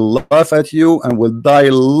everybody will laugh at you and will die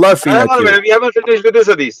laughing at you. We haven't finished with this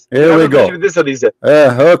hadith. Here we go.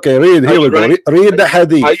 Okay, read. Here we go. Read the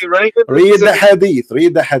hadith. Are you running with Read the hadith.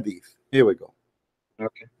 Read the hadith. Here we go.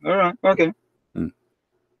 Okay. All right. Okay.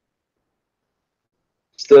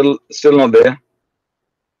 Still not there.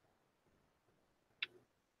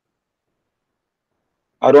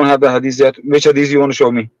 I don't have the hadith yet. Which hadith you want to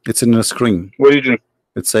show me? It's in the screen. What are you doing?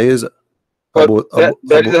 It says that is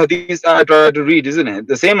the hadith I try to read, isn't it?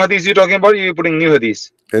 The same hadith you're talking about, you're putting new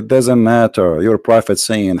hadith. It doesn't matter. Your prophet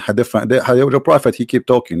saying your prophet, he keep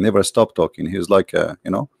talking, never stop talking. He's like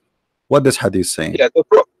what this hadith saying? Yeah, the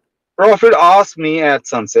prophet asked me at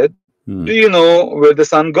sunset, do you know where the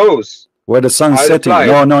sun goes? Where the sun setting?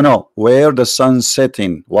 No. Where the sun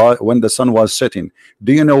setting? When the sun was setting?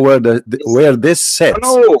 Do you know where where this sets?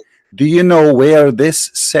 No. Do you know where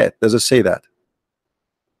this set? Does it say that?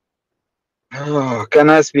 Oh, can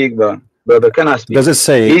I speak, brother? Can I speak? Does it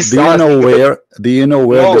say? Do you know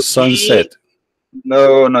where the sun set?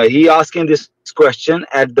 No. He asking this question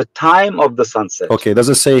at the time of the sunset. Okay. Does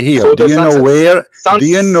it say here? So do you know where? Do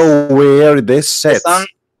you know where this sets?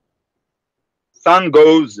 Sun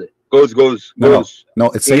goes. No,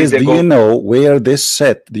 it says, do you know where this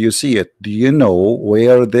set? Do you see it? Do you know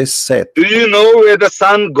where this set? Do you know where the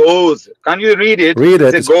sun goes? Can you read it? Read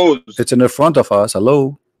it. It goes. It's in the front of us.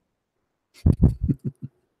 Hello.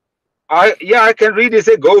 I can read it.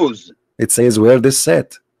 It goes. It says where this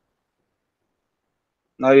set.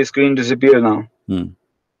 Now your screen disappear now.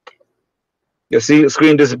 You see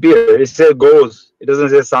screen disappear. It says goes. It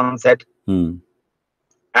doesn't say sunset. And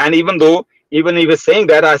even he was saying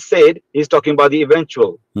that, I said he's talking about the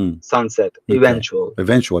eventual sunset. Okay.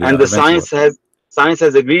 Eventual. And the science has Science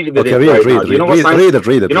has agreed with okay, it read right it, now. You know what science?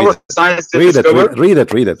 read it. You know what science Read it, discovered? read it.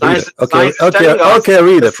 Science Okay, is telling us okay,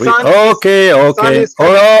 read the it. sun Okay, sun okay. is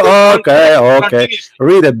coming Oh, on okay, okay. continuously.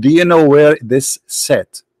 Read it. Do you know where this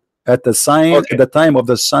set? At the sign, at Okay. the time of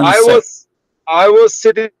the sunset. I was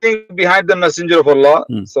sitting behind the Messenger of Allah,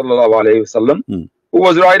 sallallahu alaihi wasallam, who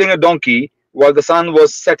was riding a donkey while the sun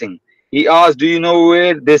was setting. He asked, "Do you know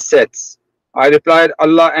where this sets?" I replied,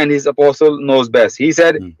 "Allah and His Apostle knows best." He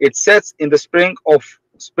said, "It sets in the spring of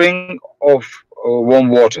warm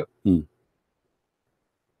water."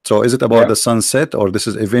 So is it about the sunset, or this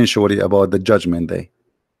is eventually about the judgment day?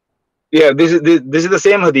 Yeah, this is the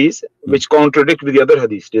same hadith which contradict with the other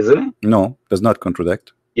hadith, isn't it? No, does not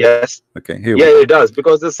contradict. Yes. Okay, here we go. It does,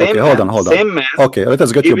 because the same okay, hold on. same man. Okay, let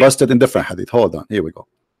us get you busted in different hadith. Hold on, here we go.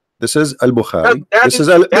 This is Al-Bukhari. This is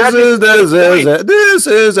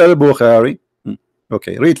Al-Bukhari.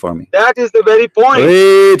 Okay, read for me. That is the very point.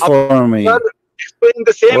 Read for me. Explaining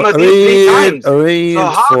the same hadith 3 times. Read so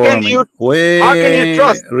how for can me. you Wait, how can you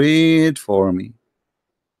trust? Read for me.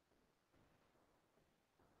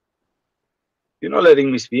 You're not letting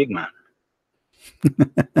me speak, man.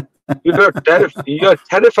 You're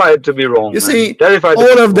terrified to be wrong. You man. see, terrified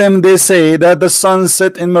all of them, they say that the sun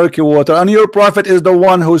set in murky water, and your prophet is the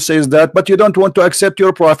one who says that, but you don't want to accept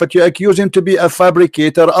your prophet. You accuse him to be a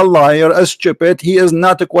fabricator, a liar, a stupid. He is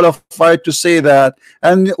not qualified to say that.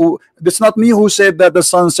 And it's not me who said that the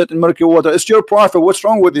sun set in murky water. It's your prophet. What's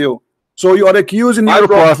wrong with you? So you are accusing your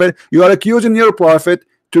prophet. You are accusing your prophet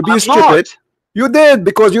to be stupid. You did,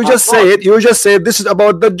 because you just said this is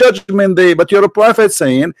about the judgment day, but you're a prophet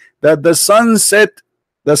saying that the sun set,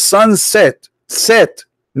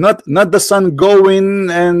 not the sun going,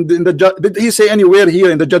 and in the did he say anywhere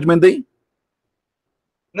here in the judgment day?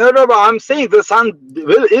 No, but I'm saying the sun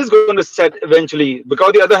is going to set eventually,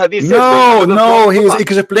 because the other hadith says no, he's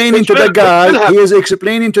explaining to the guy. He is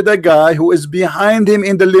explaining to the guy who is behind him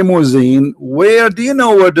in the limousine. Where do you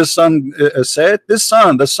know where the sun set? The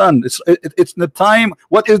sun. It's the time.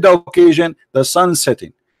 What is the occasion? The sun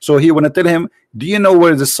setting. So he want to tell him, do you know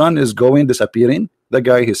where the sun is going, disappearing? The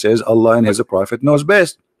guy, he says, Allah and His prophet knows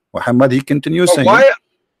best. Muhammad, he continues saying,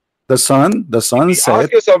 the sun set.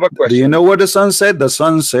 Do you know where the sun set? The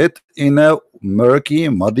sun set in a murky,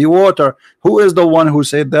 muddy water. Who is the one who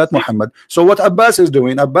said that? Muhammad. So what Abbas is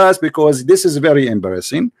doing, because this is very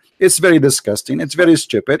embarrassing, it's very disgusting, it's very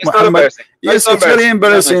stupid. It's Muhammad, yes, it's very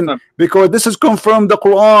embarrassing, because this is confirmed the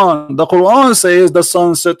Quran. The Quran says the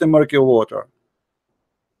sun set in murky water.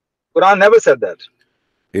 Quran never said that.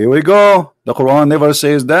 Here we go. The Quran never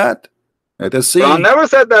says that. Let us see. Quran never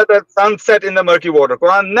said that sun set in the murky water.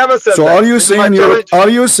 Quran never said that. So are you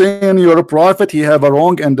saying your prophet, he have a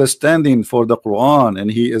wrong understanding for the Quran and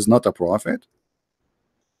he is not a prophet?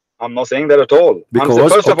 I'm not saying that at all.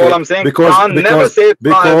 First of all, I'm saying Quran never said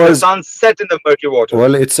the sun set in the murky water.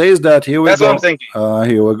 Well, it says that. Here we go. That's what I'm thinking.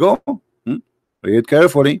 Here we go. Read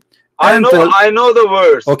carefully. I know the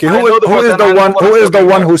verse. Okay, who is the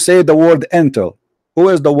one who said the word entel? Who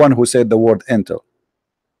is the one who said the word entel?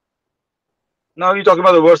 Now you're talking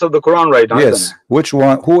about the verse of the Quran, right? Yes. Which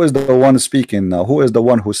one? Who is the one speaking now? Who is the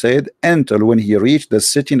one who said entel when he reached the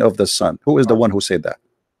setting of the sun? Who is the one who said that?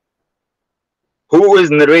 Who is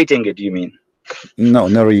narrating it, you mean? No,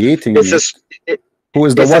 narrating it. Who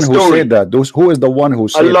is the one who said that? Who is the one who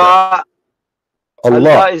said that?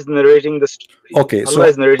 Allah is narrating the story. Okay, so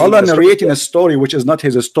Allah narrating a story which is not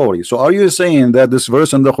his story. So are you saying that this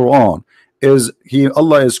verse in the Quran is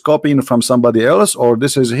Allah is copying from somebody else, or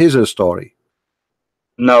this is his story?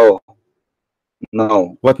 No.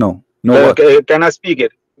 What? No. What? Can I speak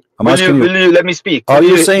it? Will you let me speak? Are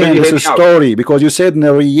you saying this is story? Because you said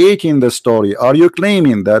narrating the story. Are you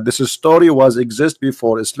claiming that this story was exist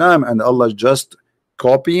before Islam and Allah just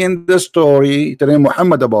copying the story, telling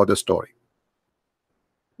Muhammad about the story?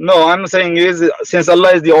 No, I'm saying since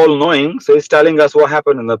Allah is the all-knowing, so He's telling us what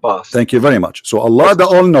happened in the past. Thank you very much. So Allah, the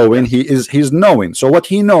all-knowing, He's knowing. So what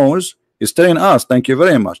He knows is telling us. Thank you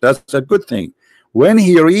very much. That's a good thing. When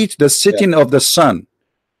He reached the setting of the sun,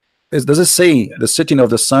 does it say the setting of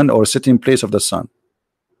the sun or setting place of the sun?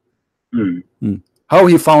 How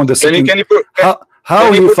He found the setting? Can you put the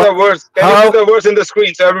verse in the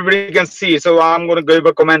screen so everybody can see? So I'm going to give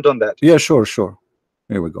a comment on that. Yeah, sure.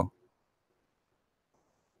 Here we go.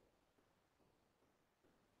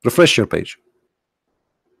 Refresh your page.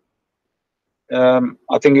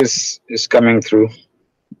 I think it's coming through.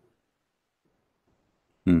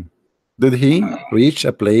 Did he reach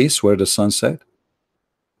a place where the sun set?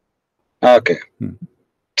 Okay.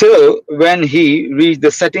 till when he reached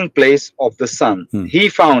the setting place of the sun. He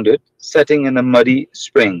found it setting in a muddy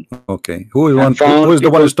spring. Okay. Who is the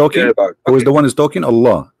one who's talking? Who is the one who's talking?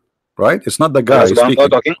 Allah. Right? It's not the guy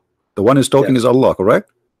speaking. The one who's talking is Allah, correct?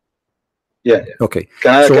 Yeah. Okay.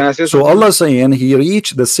 Can I say something? So Allah saying he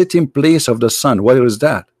reached the sitting place of the sun. Where is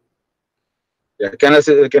that? Yeah. Can I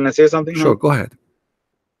say something? Sure, go ahead.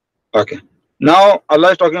 Okay. Now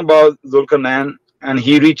Allah is talking about Zulkarnain, and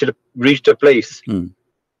he reached a place.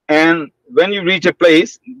 And when you reach a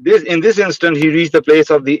place, in this instant he reached the place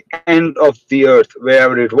of the end of the earth,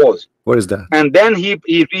 wherever it was. Where is that? And then he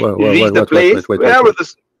reached the place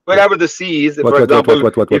wherever the sea is. For example,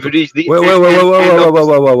 if you reach the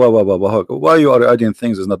why you are adding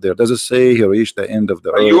things is not there? Does it say he reached the end of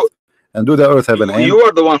the earth? And do the earth have an end? You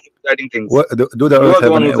are the one who's adding things. Do the earth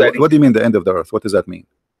have an end? What do you mean the end of the earth? What does that mean?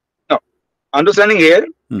 No. Understanding here,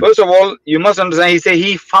 first of all, you must understand,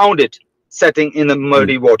 he found it setting in the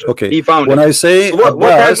muddy water. Okay. He found when it. I say So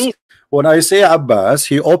Abbas, when I say Abbas,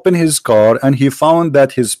 he opened his car and he found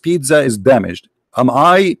that his pizza is damaged. Am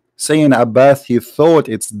I saying Abbas he thought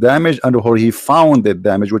it's damaged or he found it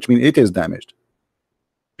damaged, which means it is damaged?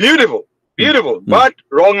 Beautiful, but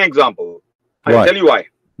wrong example. I'll tell you why.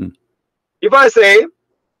 If I say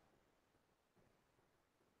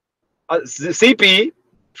CP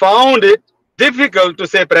found it difficult to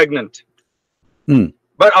say pregnant,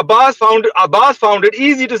 but Abbas found it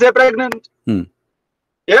easy to say pregnant.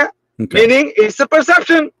 Yeah. Okay. Meaning it's a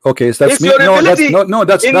perception. Okay, so that's me. That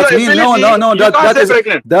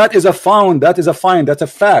is a found. That is a find. That's a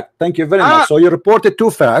fact. Thank you very much. So you reported two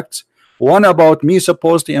facts, one about me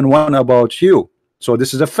supposedly and one about you. So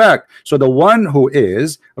this is a fact. So the one who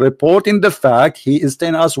is reporting the fact, he is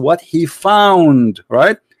telling us what he found,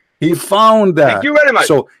 right? He found that. Thank you very much.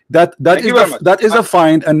 So that is a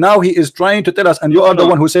find, and now he is trying to tell us, and you are the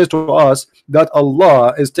one who says to us that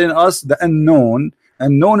Allah is telling us the unknown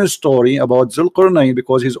story about Zulkarnain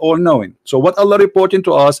because he's all-knowing. So what Allah reporting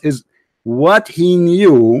to us is what he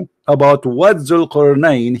knew about what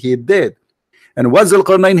Zulkarnain he did. And what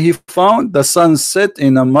Zulkarnain he found? The sun set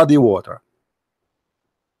in a muddy water.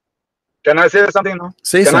 Can I say something now?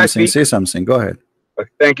 Say something. Go ahead.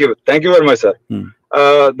 Thank you very much, sir.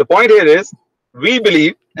 The point here is, we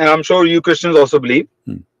believe, and I'm sure you Christians also believe,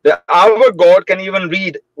 that our God can even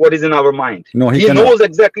read what is in our mind. No, he cannot. Knows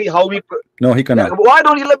exactly how we. No, he cannot. Why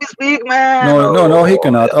don't you let me speak, man? No, he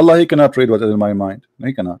cannot. Allah, he cannot read what is in my mind. No,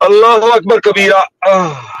 he cannot. Allahu Akbar Kabira.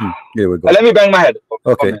 Here we go. Let me bang my head.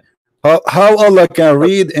 Okay. How Allah can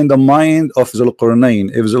read in the mind of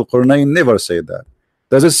Zulkarnain if Zulkarnain never said that?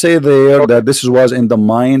 Does it say there that this was in the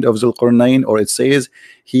mind of Zulkarnain, or it says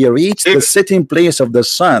he reached the sitting place of the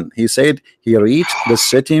sun? He said he reached the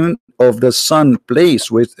sitting of the sun place,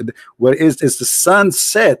 where is the sun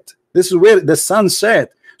set. This is where the sun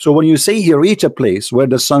set. So when you say he reached a place where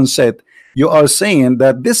the sun set, you are saying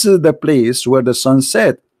that this is the place where the sun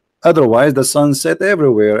set. Otherwise, the sun set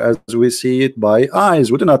everywhere as we see it by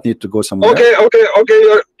eyes. We do not need to go somewhere. Okay.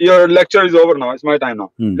 Your lecture is over now. It's my time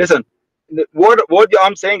now. Listen. What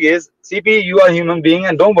I'm saying is, CP, you are a human being,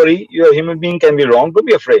 and don't worry, you're a human being can be wrong. Don't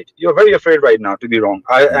be afraid. You're very afraid right now to be wrong.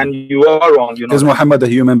 And you are wrong. You know. Is Muhammad a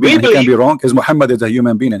human being? And he can be wrong. Is Muhammad a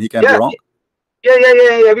human being and he can be wrong?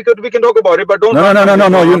 Yeah. We can talk about it, but don't. No.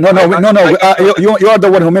 You are the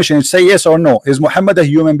one who mentioned it. Say yes or no. Is Muhammad a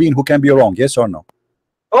human being who can be wrong? Yes or no?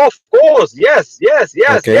 Of course. Yes.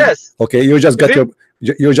 Okay. You just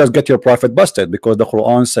get your prophet busted because the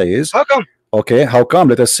Quran says. How come? Okay, how come?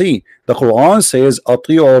 Let us see. The Quran says,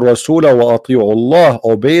 "Ati'u Rasula wa ati'u Allah."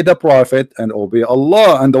 Obey the Prophet and obey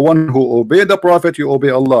Allah. And the one who obey the Prophet, you obey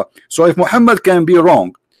Allah. So if Muhammad can be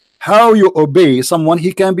wrong, how you obey someone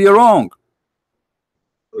he can be wrong?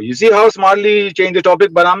 You see how smartly you change the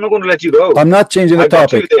topic, but I'm not going to let you go. I'm not changing the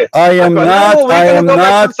topic. I am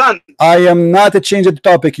not changing the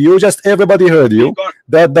topic. Everybody heard you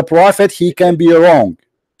that the Prophet he can be wrong.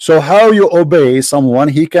 So how you obey someone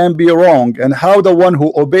he can be wrong, and how the one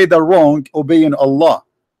who obeyed the wrong obeying Allah?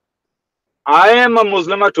 I am a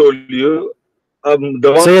Muslim. I told you.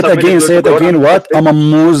 Say it again. What? I'm a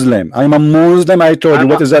Muslim. I'm a Muslim. I told you.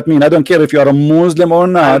 What does that mean? I don't care if you are a Muslim or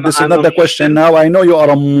not. This is not the question now. I know you are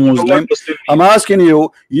a Muslim. I'm asking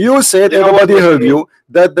you. You said everybody heard you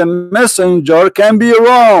that the messenger can be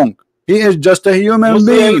wrong. He is just a human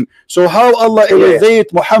being. So how Allah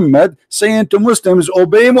elevate Muhammad, saying to Muslims,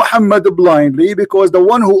 obey Muhammad blindly, because the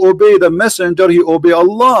one who obey the messenger, he obey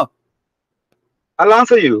Allah? I'll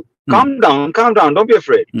answer you. Calm down. Don't be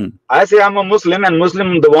afraid. I say I'm a Muslim, and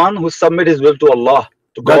Muslim the one who submit his will to Allah,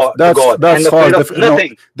 to God. That's hard. No,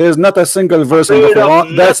 there's not a single verse in the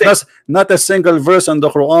Quran. That's not a single verse in the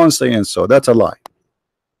Quran saying so. That's a lie.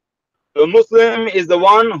 The Muslim is the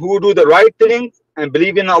one who do the right things and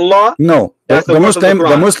believe in Allah. No, the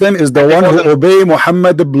Muslim is the one who obey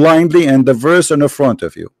Muhammad blindly, and the verse in the front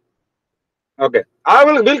of you. Okay,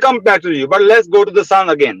 we'll come back to you, but let's go to the sun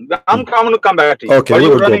again. I'm going to come back to you. Okay,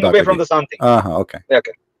 you're running away from the sun thing. Okay.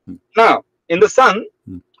 Okay. Now, in the sun,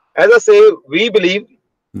 as I say, we believe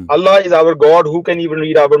Allah is our God, who can even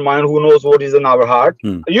read our mind, who knows what is in our heart.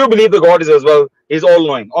 You believe the God is as well. He's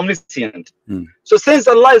all-knowing, omniscient. So since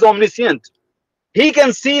Allah is omniscient, He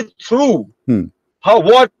can see through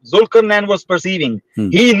what Zulkarnain was perceiving.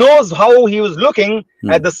 He knows how he was looking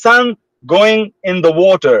at the sun going in the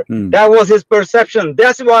water. That was his perception.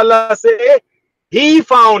 That's why Allah say He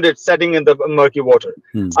found it setting in the murky water.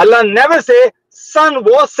 Allah never say sun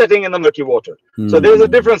was setting in the murky water. So there's a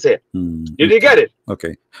difference here. Did you get it?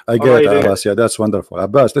 Okay, I get it, Abbas. Yeah, that's wonderful.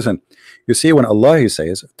 Abbas, listen, you see, when Allah, He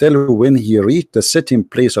says, tell when He reached the setting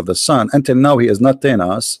place of the sun, until now He is not telling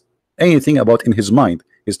us anything about in His mind.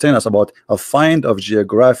 He's telling us about a find of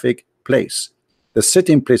geographic place, the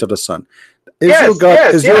setting place of the sun.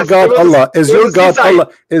 Is your God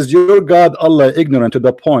Allah ignorant to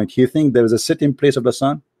the point He think there is a setting place of the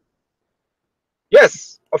sun?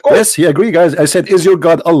 Yes, of course. Yes, He agree, guys. I said, is your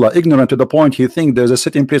God Allah ignorant to the point He think there's a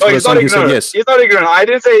setting place for the sun? He said yes. He's not ignorant. I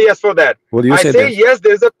didn't say yes for that. Well, you say yes,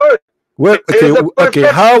 there's a perfect. Well,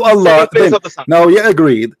 okay. How Allah then, now you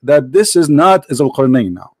agreed that this is not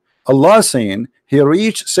Zulqarnain now. Allah saying He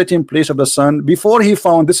reached setting place of the sun before He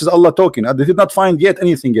found. This is Allah talking. They did not find yet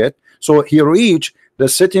anything yet. So He reached the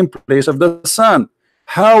setting place of the sun.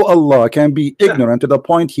 How Allah can be ignorant to the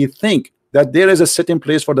point He think that there is a setting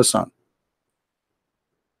place for the sun?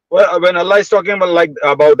 Well, when Allah is talking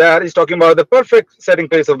about that, He's talking about the perfect setting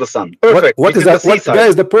place of the sun. Perfect. What is that?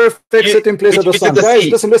 Guys, the perfect setting place of the sun.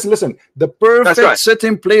 Guys, listen. The perfect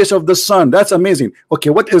setting place of the sun. That's amazing. Okay,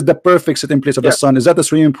 what is the perfect setting place of the sun? Is that the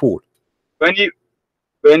swimming pool?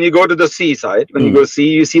 When you go to the seaside, when you go see,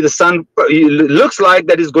 you see the sun. It looks like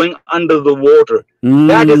that is going under the water.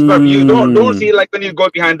 That is perfect. You don't see like when you go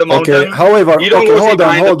behind the mountain. Okay. However, you don't hold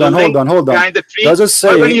on. Behind the tree. Does it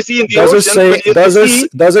say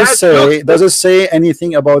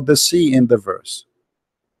anything about the sea in the verse?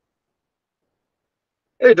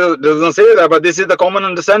 It doesn't say that, but this is the common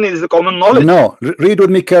understanding. This is the common knowledge. No, read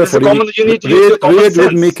with me carefully. Read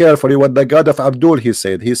with me carefully what the God of Abdul He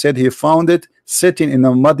said. He said He found it sitting in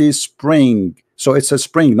a muddy spring. So it's a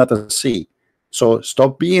spring, not a sea. So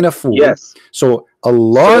stop being a fool. Yes. So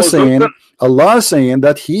Allah saying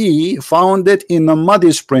that He found it in a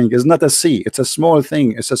muddy spring. It's not a sea. It's a small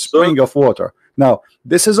thing. It's a spring of water. Now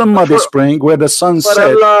this is a muddy spring where the sun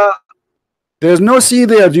set. There's no sea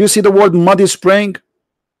there. Do you see the word muddy spring?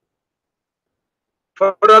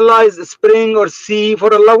 For Allah is spring or sea.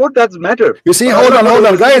 For Allah, what does matter? You see, hold on,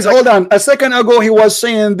 guys, hold on. A second ago, he was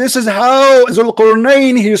saying this is how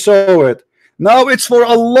Zulqarnain he saw it. Now it's for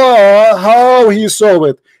Allah how He saw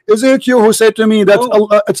it. Is it you who said to me that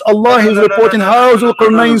it's Allah He's reporting how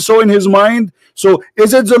Zulqarnain saw in his mind? So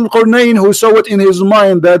is it Zulqarnain who saw it in his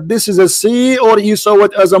mind that this is a sea, or he saw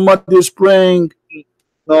it as a muddy spring?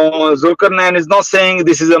 No, Zulkarnain is not saying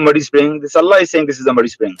this is a muddy spring. This Allah is saying this is a muddy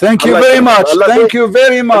spring. Thank you very much. Thank you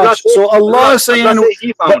very much. So Allah is saying,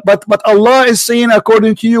 but Allah is saying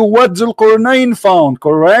according to you what Zulkarnain found,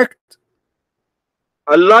 correct?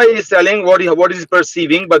 Allah is telling what is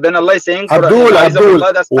perceiving, but then Allah is saying, Abdul,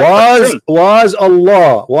 was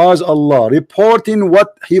Allah reporting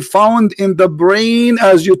what He found in the brain,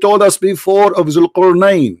 as you told us before, of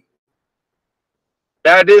Zulkarnain?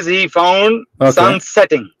 That is, he found sun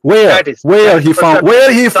setting. Where he found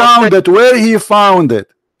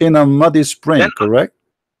it in a muddy spring, correct?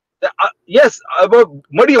 Yes, about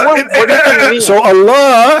muddy. What so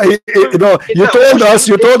Allah, you told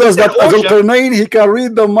us that Zulqarnain, he can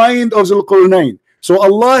read the mind of Zulqarnain. So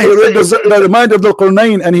Allah, he read the mind of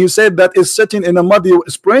Zulqarnain, and he said that is sitting in a muddy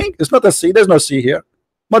spring. It's not a sea. There's no sea here.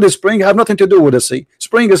 Muddy spring have nothing to do with the sea.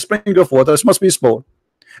 Spring is spring of water. It must be small.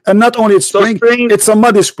 And not only it's spring, it's a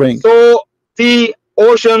muddy spring. So the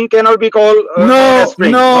ocean cannot be called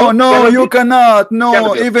spring. No, you cannot.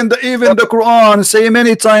 No, even the Quran say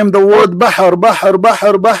many times the word bahar.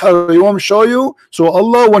 You want me to show you? So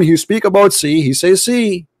Allah, when He speak about sea, He says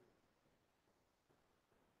sea.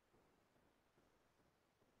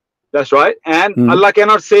 That's right. And Allah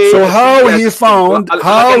cannot say. So how He found,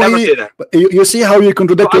 you see how you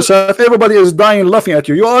contradict yourself. Everybody is dying laughing at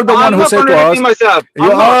you. You are the one who said to us.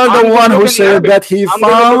 You are the one who said that He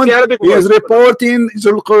found. He is reporting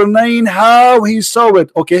Zulqarnain how he saw it.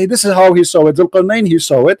 Okay, this is how he saw it. Zulqarnain, he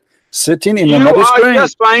saw it. sitting in a muddy spring.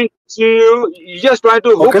 You're just trying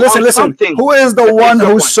to hook listen. something. Who is the one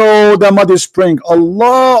who saw the muddy spring?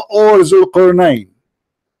 Allah or Zulqarnain?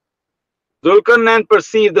 Zulqarnain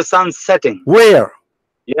perceived the sun setting. Where?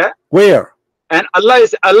 Yeah. Where? And Allah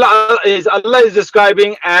is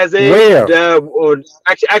describing as a where?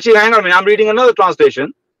 Actually, hang on a minute. I'm reading another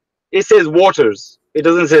translation. It says waters. It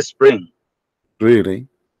doesn't say spring. Really?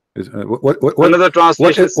 What another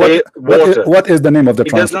translation says water. What is the name of the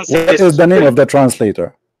translator? What is the name of the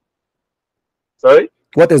translator? Sorry?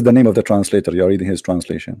 What is the name of the translator? You're reading his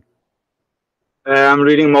translation. I'm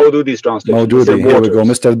reading Maududi's translation. Maududi, here we go.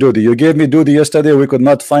 Mr. Dudi. You gave me Dudi yesterday. We could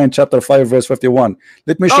not find chapter 5, verse 51.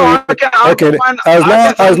 Let me show you. Okay,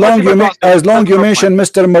 as long you mention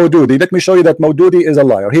Mr. Maududi, let me show you that Maududi is a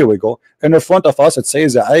liar. Here we go. In the front of us, it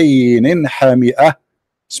says Aynin Hami'ah,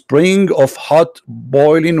 spring of hot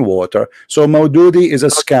boiling water. So Maududi is a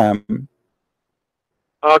scam.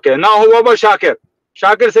 Okay, now what about Shakir?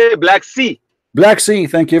 Shakir say Black Sea. Black Sea,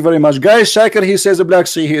 thank you very much. Guys, Shakir, he says the Black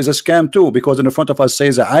Sea, he is a scam too, because in the front of us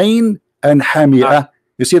says Ain and Hami'ah.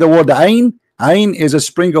 You see the word Ain? Ain is a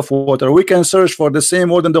spring of water. We can search for the same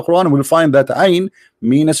word in the Quran. We'll find that Ain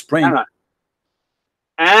means a spring.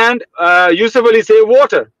 And Yusuf Ali say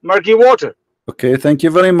water, murky water. Okay, thank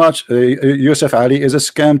you very much. Yusuf Ali is a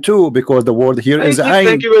scam too, because the word here is Ain.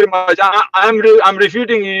 Thank you very much. I'm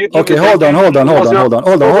refuting you. Okay, hold on.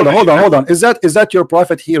 Is that your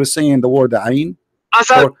prophet here saying the word Ain?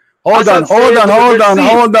 Hold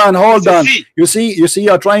on. You see,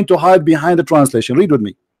 you're trying to hide behind the translation. Read with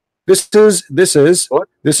me. This is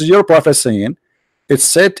your prophet saying it's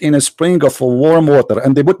set in a spring of warm water,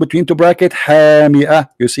 and they put between two brackets Hami'ah.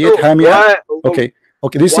 You see it, Hami'ah? Okay.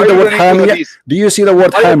 Okay, do you see the word Hami'ah? Do you see the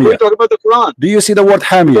word Hami'ah? Talk about the Quran. Do you see the word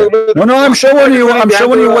Hami'ah? No, I'm showing you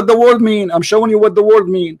what the word mean. I'm showing you what the word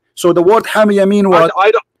mean. So the word Hami'ah mean what?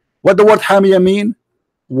 What the word Hami'ah mean?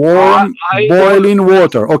 Warm, boiling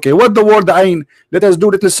water. Okay, what the word Ain? Let us do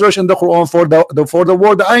the search in the Quran for the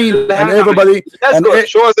word Ain, and everybody.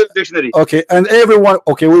 Show us the dictionary. Okay, and everyone.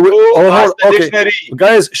 Okay, we will. Okay,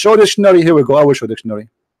 guys, show dictionary. Here we go. I will show dictionary.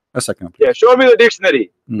 A second. Please. Yeah, show me the dictionary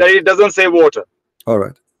that it doesn't say water. All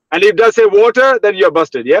right. And if it does say water, then you're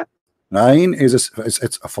busted. Yeah. Ain is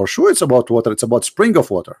it's for sure. It's about water. It's about spring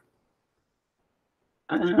of water.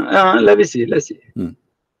 Let me see. Let's see.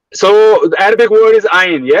 So the Arabic word is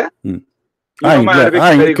ayn, yeah? Ayn,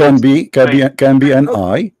 ayn can be an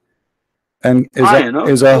eye, and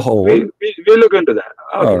is a hole. We'll look into that.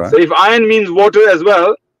 Okay. Right. So if ayn means water as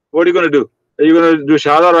well, what are you going to do? Are you going to do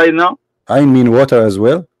shahada right now? Ayn mean water as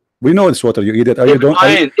well. We know it's water. You eat it.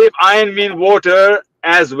 If ayn mean water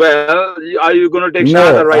as well, are you going to take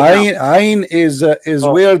shahada right now? Ayn is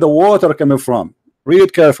where the water coming from. Read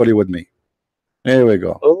it carefully with me. There we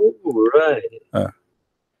go. Oh, right.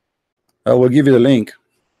 I will give you the link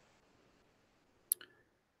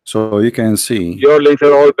so you can see. Your links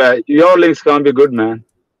are all bad. Your links can't be good, man.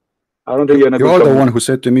 I don't think you're the one who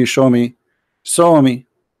said to me, show me.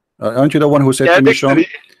 Aren't you the one who said to me, show me?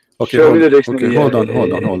 Okay, show me the dictionary. Okay, hold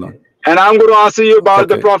on. And I'm going to answer you about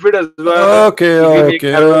the Prophet as well. Okay.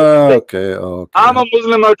 I'm a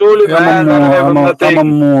Muslim, I told you, man. I'm a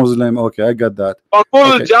Muslim. Okay, I got that.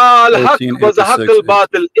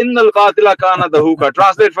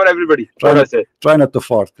 Translate for everybody. Try not to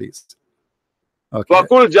fart, please. Okay.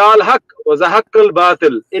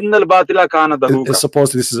 It's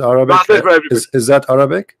supposed this is Arabic. Is that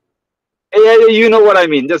Arabic? Yeah, you know what I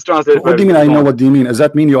mean. Just translate. What do you mean? I know what do you mean. Does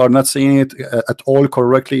that mean you are not saying it at all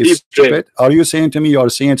correctly? It's stupid. Are you saying to me you are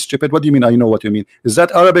saying it's stupid? What do you mean? I know what you mean. Is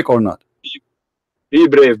that Arabic or not? Be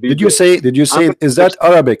brave. Did you say? Is that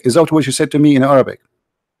Arabic? Is that what you said to me in Arabic?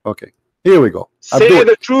 Okay. Here we go. Say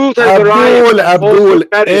the truth and the right. Abdul,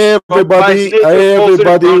 everybody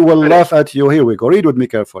will laugh at you. Here we go. Read with me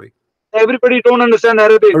carefully. Everybody don't understand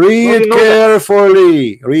Arabic. Read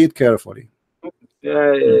carefully.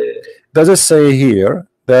 Yeah. Does it say here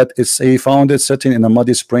that he found it sitting in a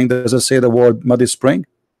muddy spring? Does it say the word muddy spring?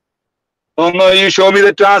 Oh no, you show me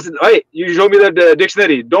the you show me the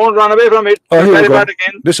dictionary. Don't run away from it. Oh, here we go.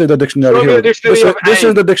 This is the dictionary. Show me the dictionary this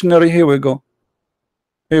is the dictionary. Here we go.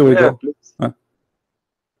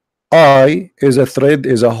 I is a thread,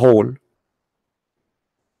 is a hole.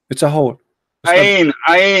 It's a hole. Ayn.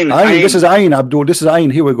 This is Ayn, Abdul. This is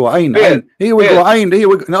Ayn. Here we go. Ayn. Here we go. Ayn. Here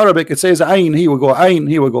we go. In Arabic, it says Ayn. Here we go. Ayn.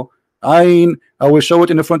 Here we go. Ayn. I will show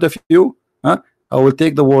it in the front of you. I will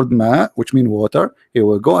take the word ma, which means water. Here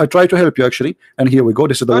we go. I try to help you actually. And here we go.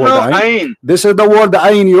 This is the word Ayn. This is the word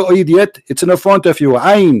Ayn, you idiot. It's in the front of you.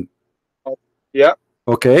 Ayn. Yeah.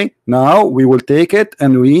 Okay. Now we will take it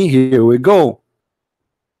and here we go.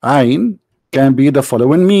 Ayn can be the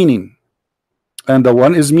following meaning, and the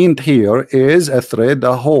one is meant here is a thread,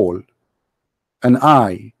 a hole, an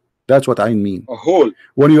eye. That's what I mean. A hole.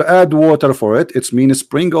 When you add water for it, it's mean a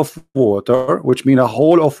spring of water, which mean a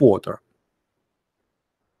hole of water.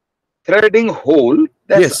 Threading hole.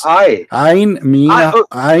 That's yes. eye. Ein mean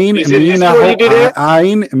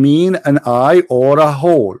an eye or a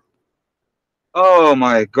hole. Oh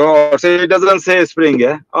my God! So it doesn't say spring,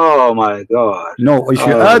 yeah? Oh my God! No, if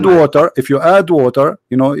you add water,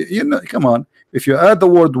 you know, come on. If you add the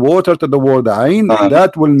word water to the word ein,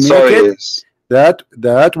 that will make it.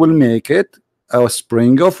 That will make it a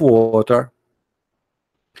spring of water.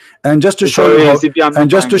 And just to show you how, and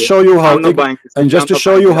just to show you how, and just to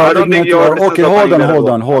show you how ignorant you are. Okay, hold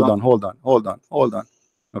on.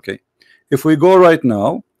 Okay, if we go right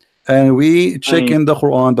now and we check in the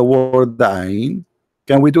Quran the word ayn,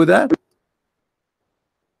 can we do that?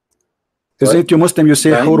 Is it you Muslim? You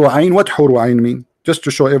say huru ayn. What huru ayn mean? Just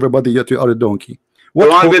to show everybody that you are a donkey. What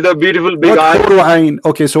the one with the beautiful big eyes?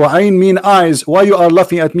 Okay, so ayn mean eyes. Why you are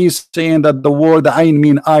laughing at me saying that the word ayn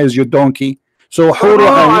mean eyes, you donkey? So huru ayn.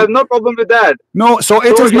 I have no problem with that. No, so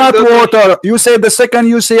it is not water. You say the second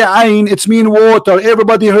you say ayn, it's mean water.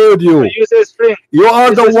 Everybody heard you. You say spring. You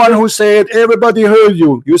are the one who said everybody heard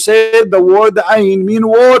you. You said the word ayn mean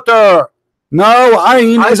water. Now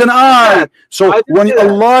ayn is an eye. So when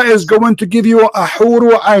Allah is going to give you a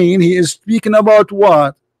huru ayn, He is speaking about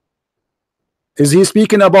what? Is He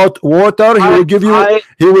speaking about water? He will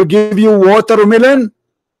give you watermelon.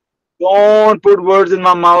 Don't put words in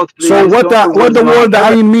my mouth, please. So what the word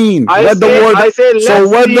ayn mean? What the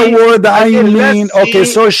word ayn mean? Okay,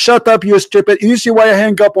 so shut up, you stupid. You see why I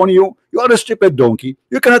hang up on you? You are a stupid donkey.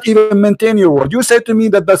 You cannot even maintain your word. You said to me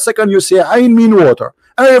that the second you say ayn mean water,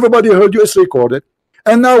 and everybody heard you. It's recorded.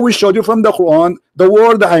 And now we showed you from the Quran the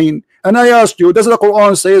word ayn, and I asked you, does the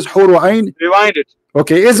Quran says huru ayn? Rewind it.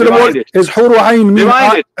 Okay, is the word is huru ayn mean?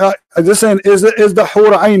 Listen, is the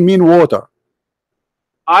huru ayn mean water?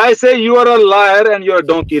 I say you are a liar and you are a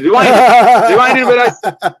donkey. Rewind it.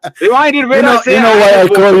 Rewind it where I say. You know why I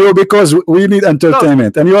call you? Because we need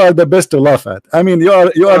entertainment, and you are the best to laugh at. I mean, you are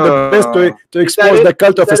the best to expose the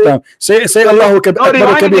cult of Islam. Say Allahu Akbar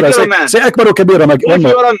Kabira. Say Akbar Kabira. One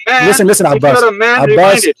more. Listen,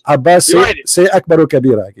 Abbas. Say Akbar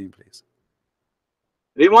Kabira again, please.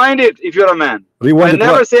 Rewind it if you're a man. Rewind I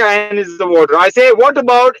never say ayn is the water. I say what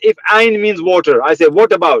about if ayn means water? I say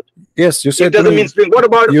what about? Yes, you said it doesn't mean spring. What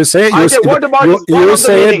about? You say I say what about? You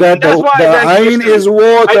say that the ayn is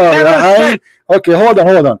water. Okay, hold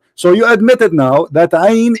on. So you admitted now that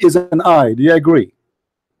ayn is an eye. Do you agree?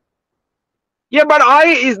 Yeah, but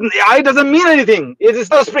eye doesn't mean anything. It's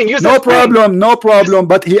not spring. You no problem.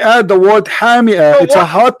 But he add the word hamia. So it's a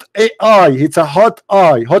hot eye. It's a hot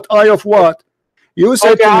eye. Hot eye of what? You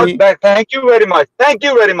said to me. Thank you very much.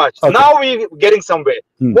 Okay. Now we're getting somewhere.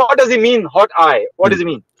 What does it mean, hot eye? What does it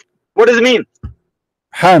mean? What does it mean?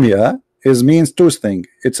 Hamia means two things.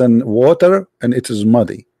 It's an water and it is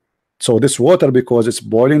muddy. So this water, because it's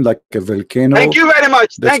boiling like a volcano. Thank you very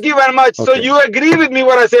much. Okay. So you agree with me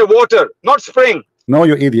when I say water, not spring. No,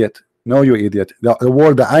 you idiot. The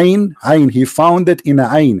word ayn, he found it in a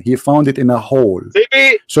ayn. He found it in a hole.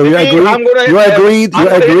 So you agreed.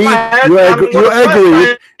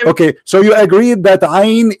 Okay, so you agreed that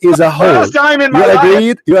ayn is a hole. First time in my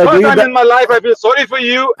life, I feel sorry for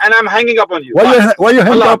you, and I'm hanging up on you. Why you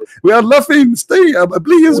hang up? We are laughing. Stay,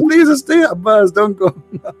 please stay, Abbas. Don't go.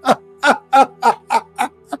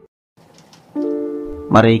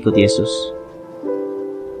 Mari ikut Yesus.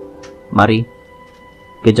 Mari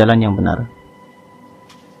ke jalan yang benar.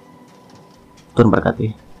 Tuhan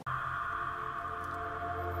berkati.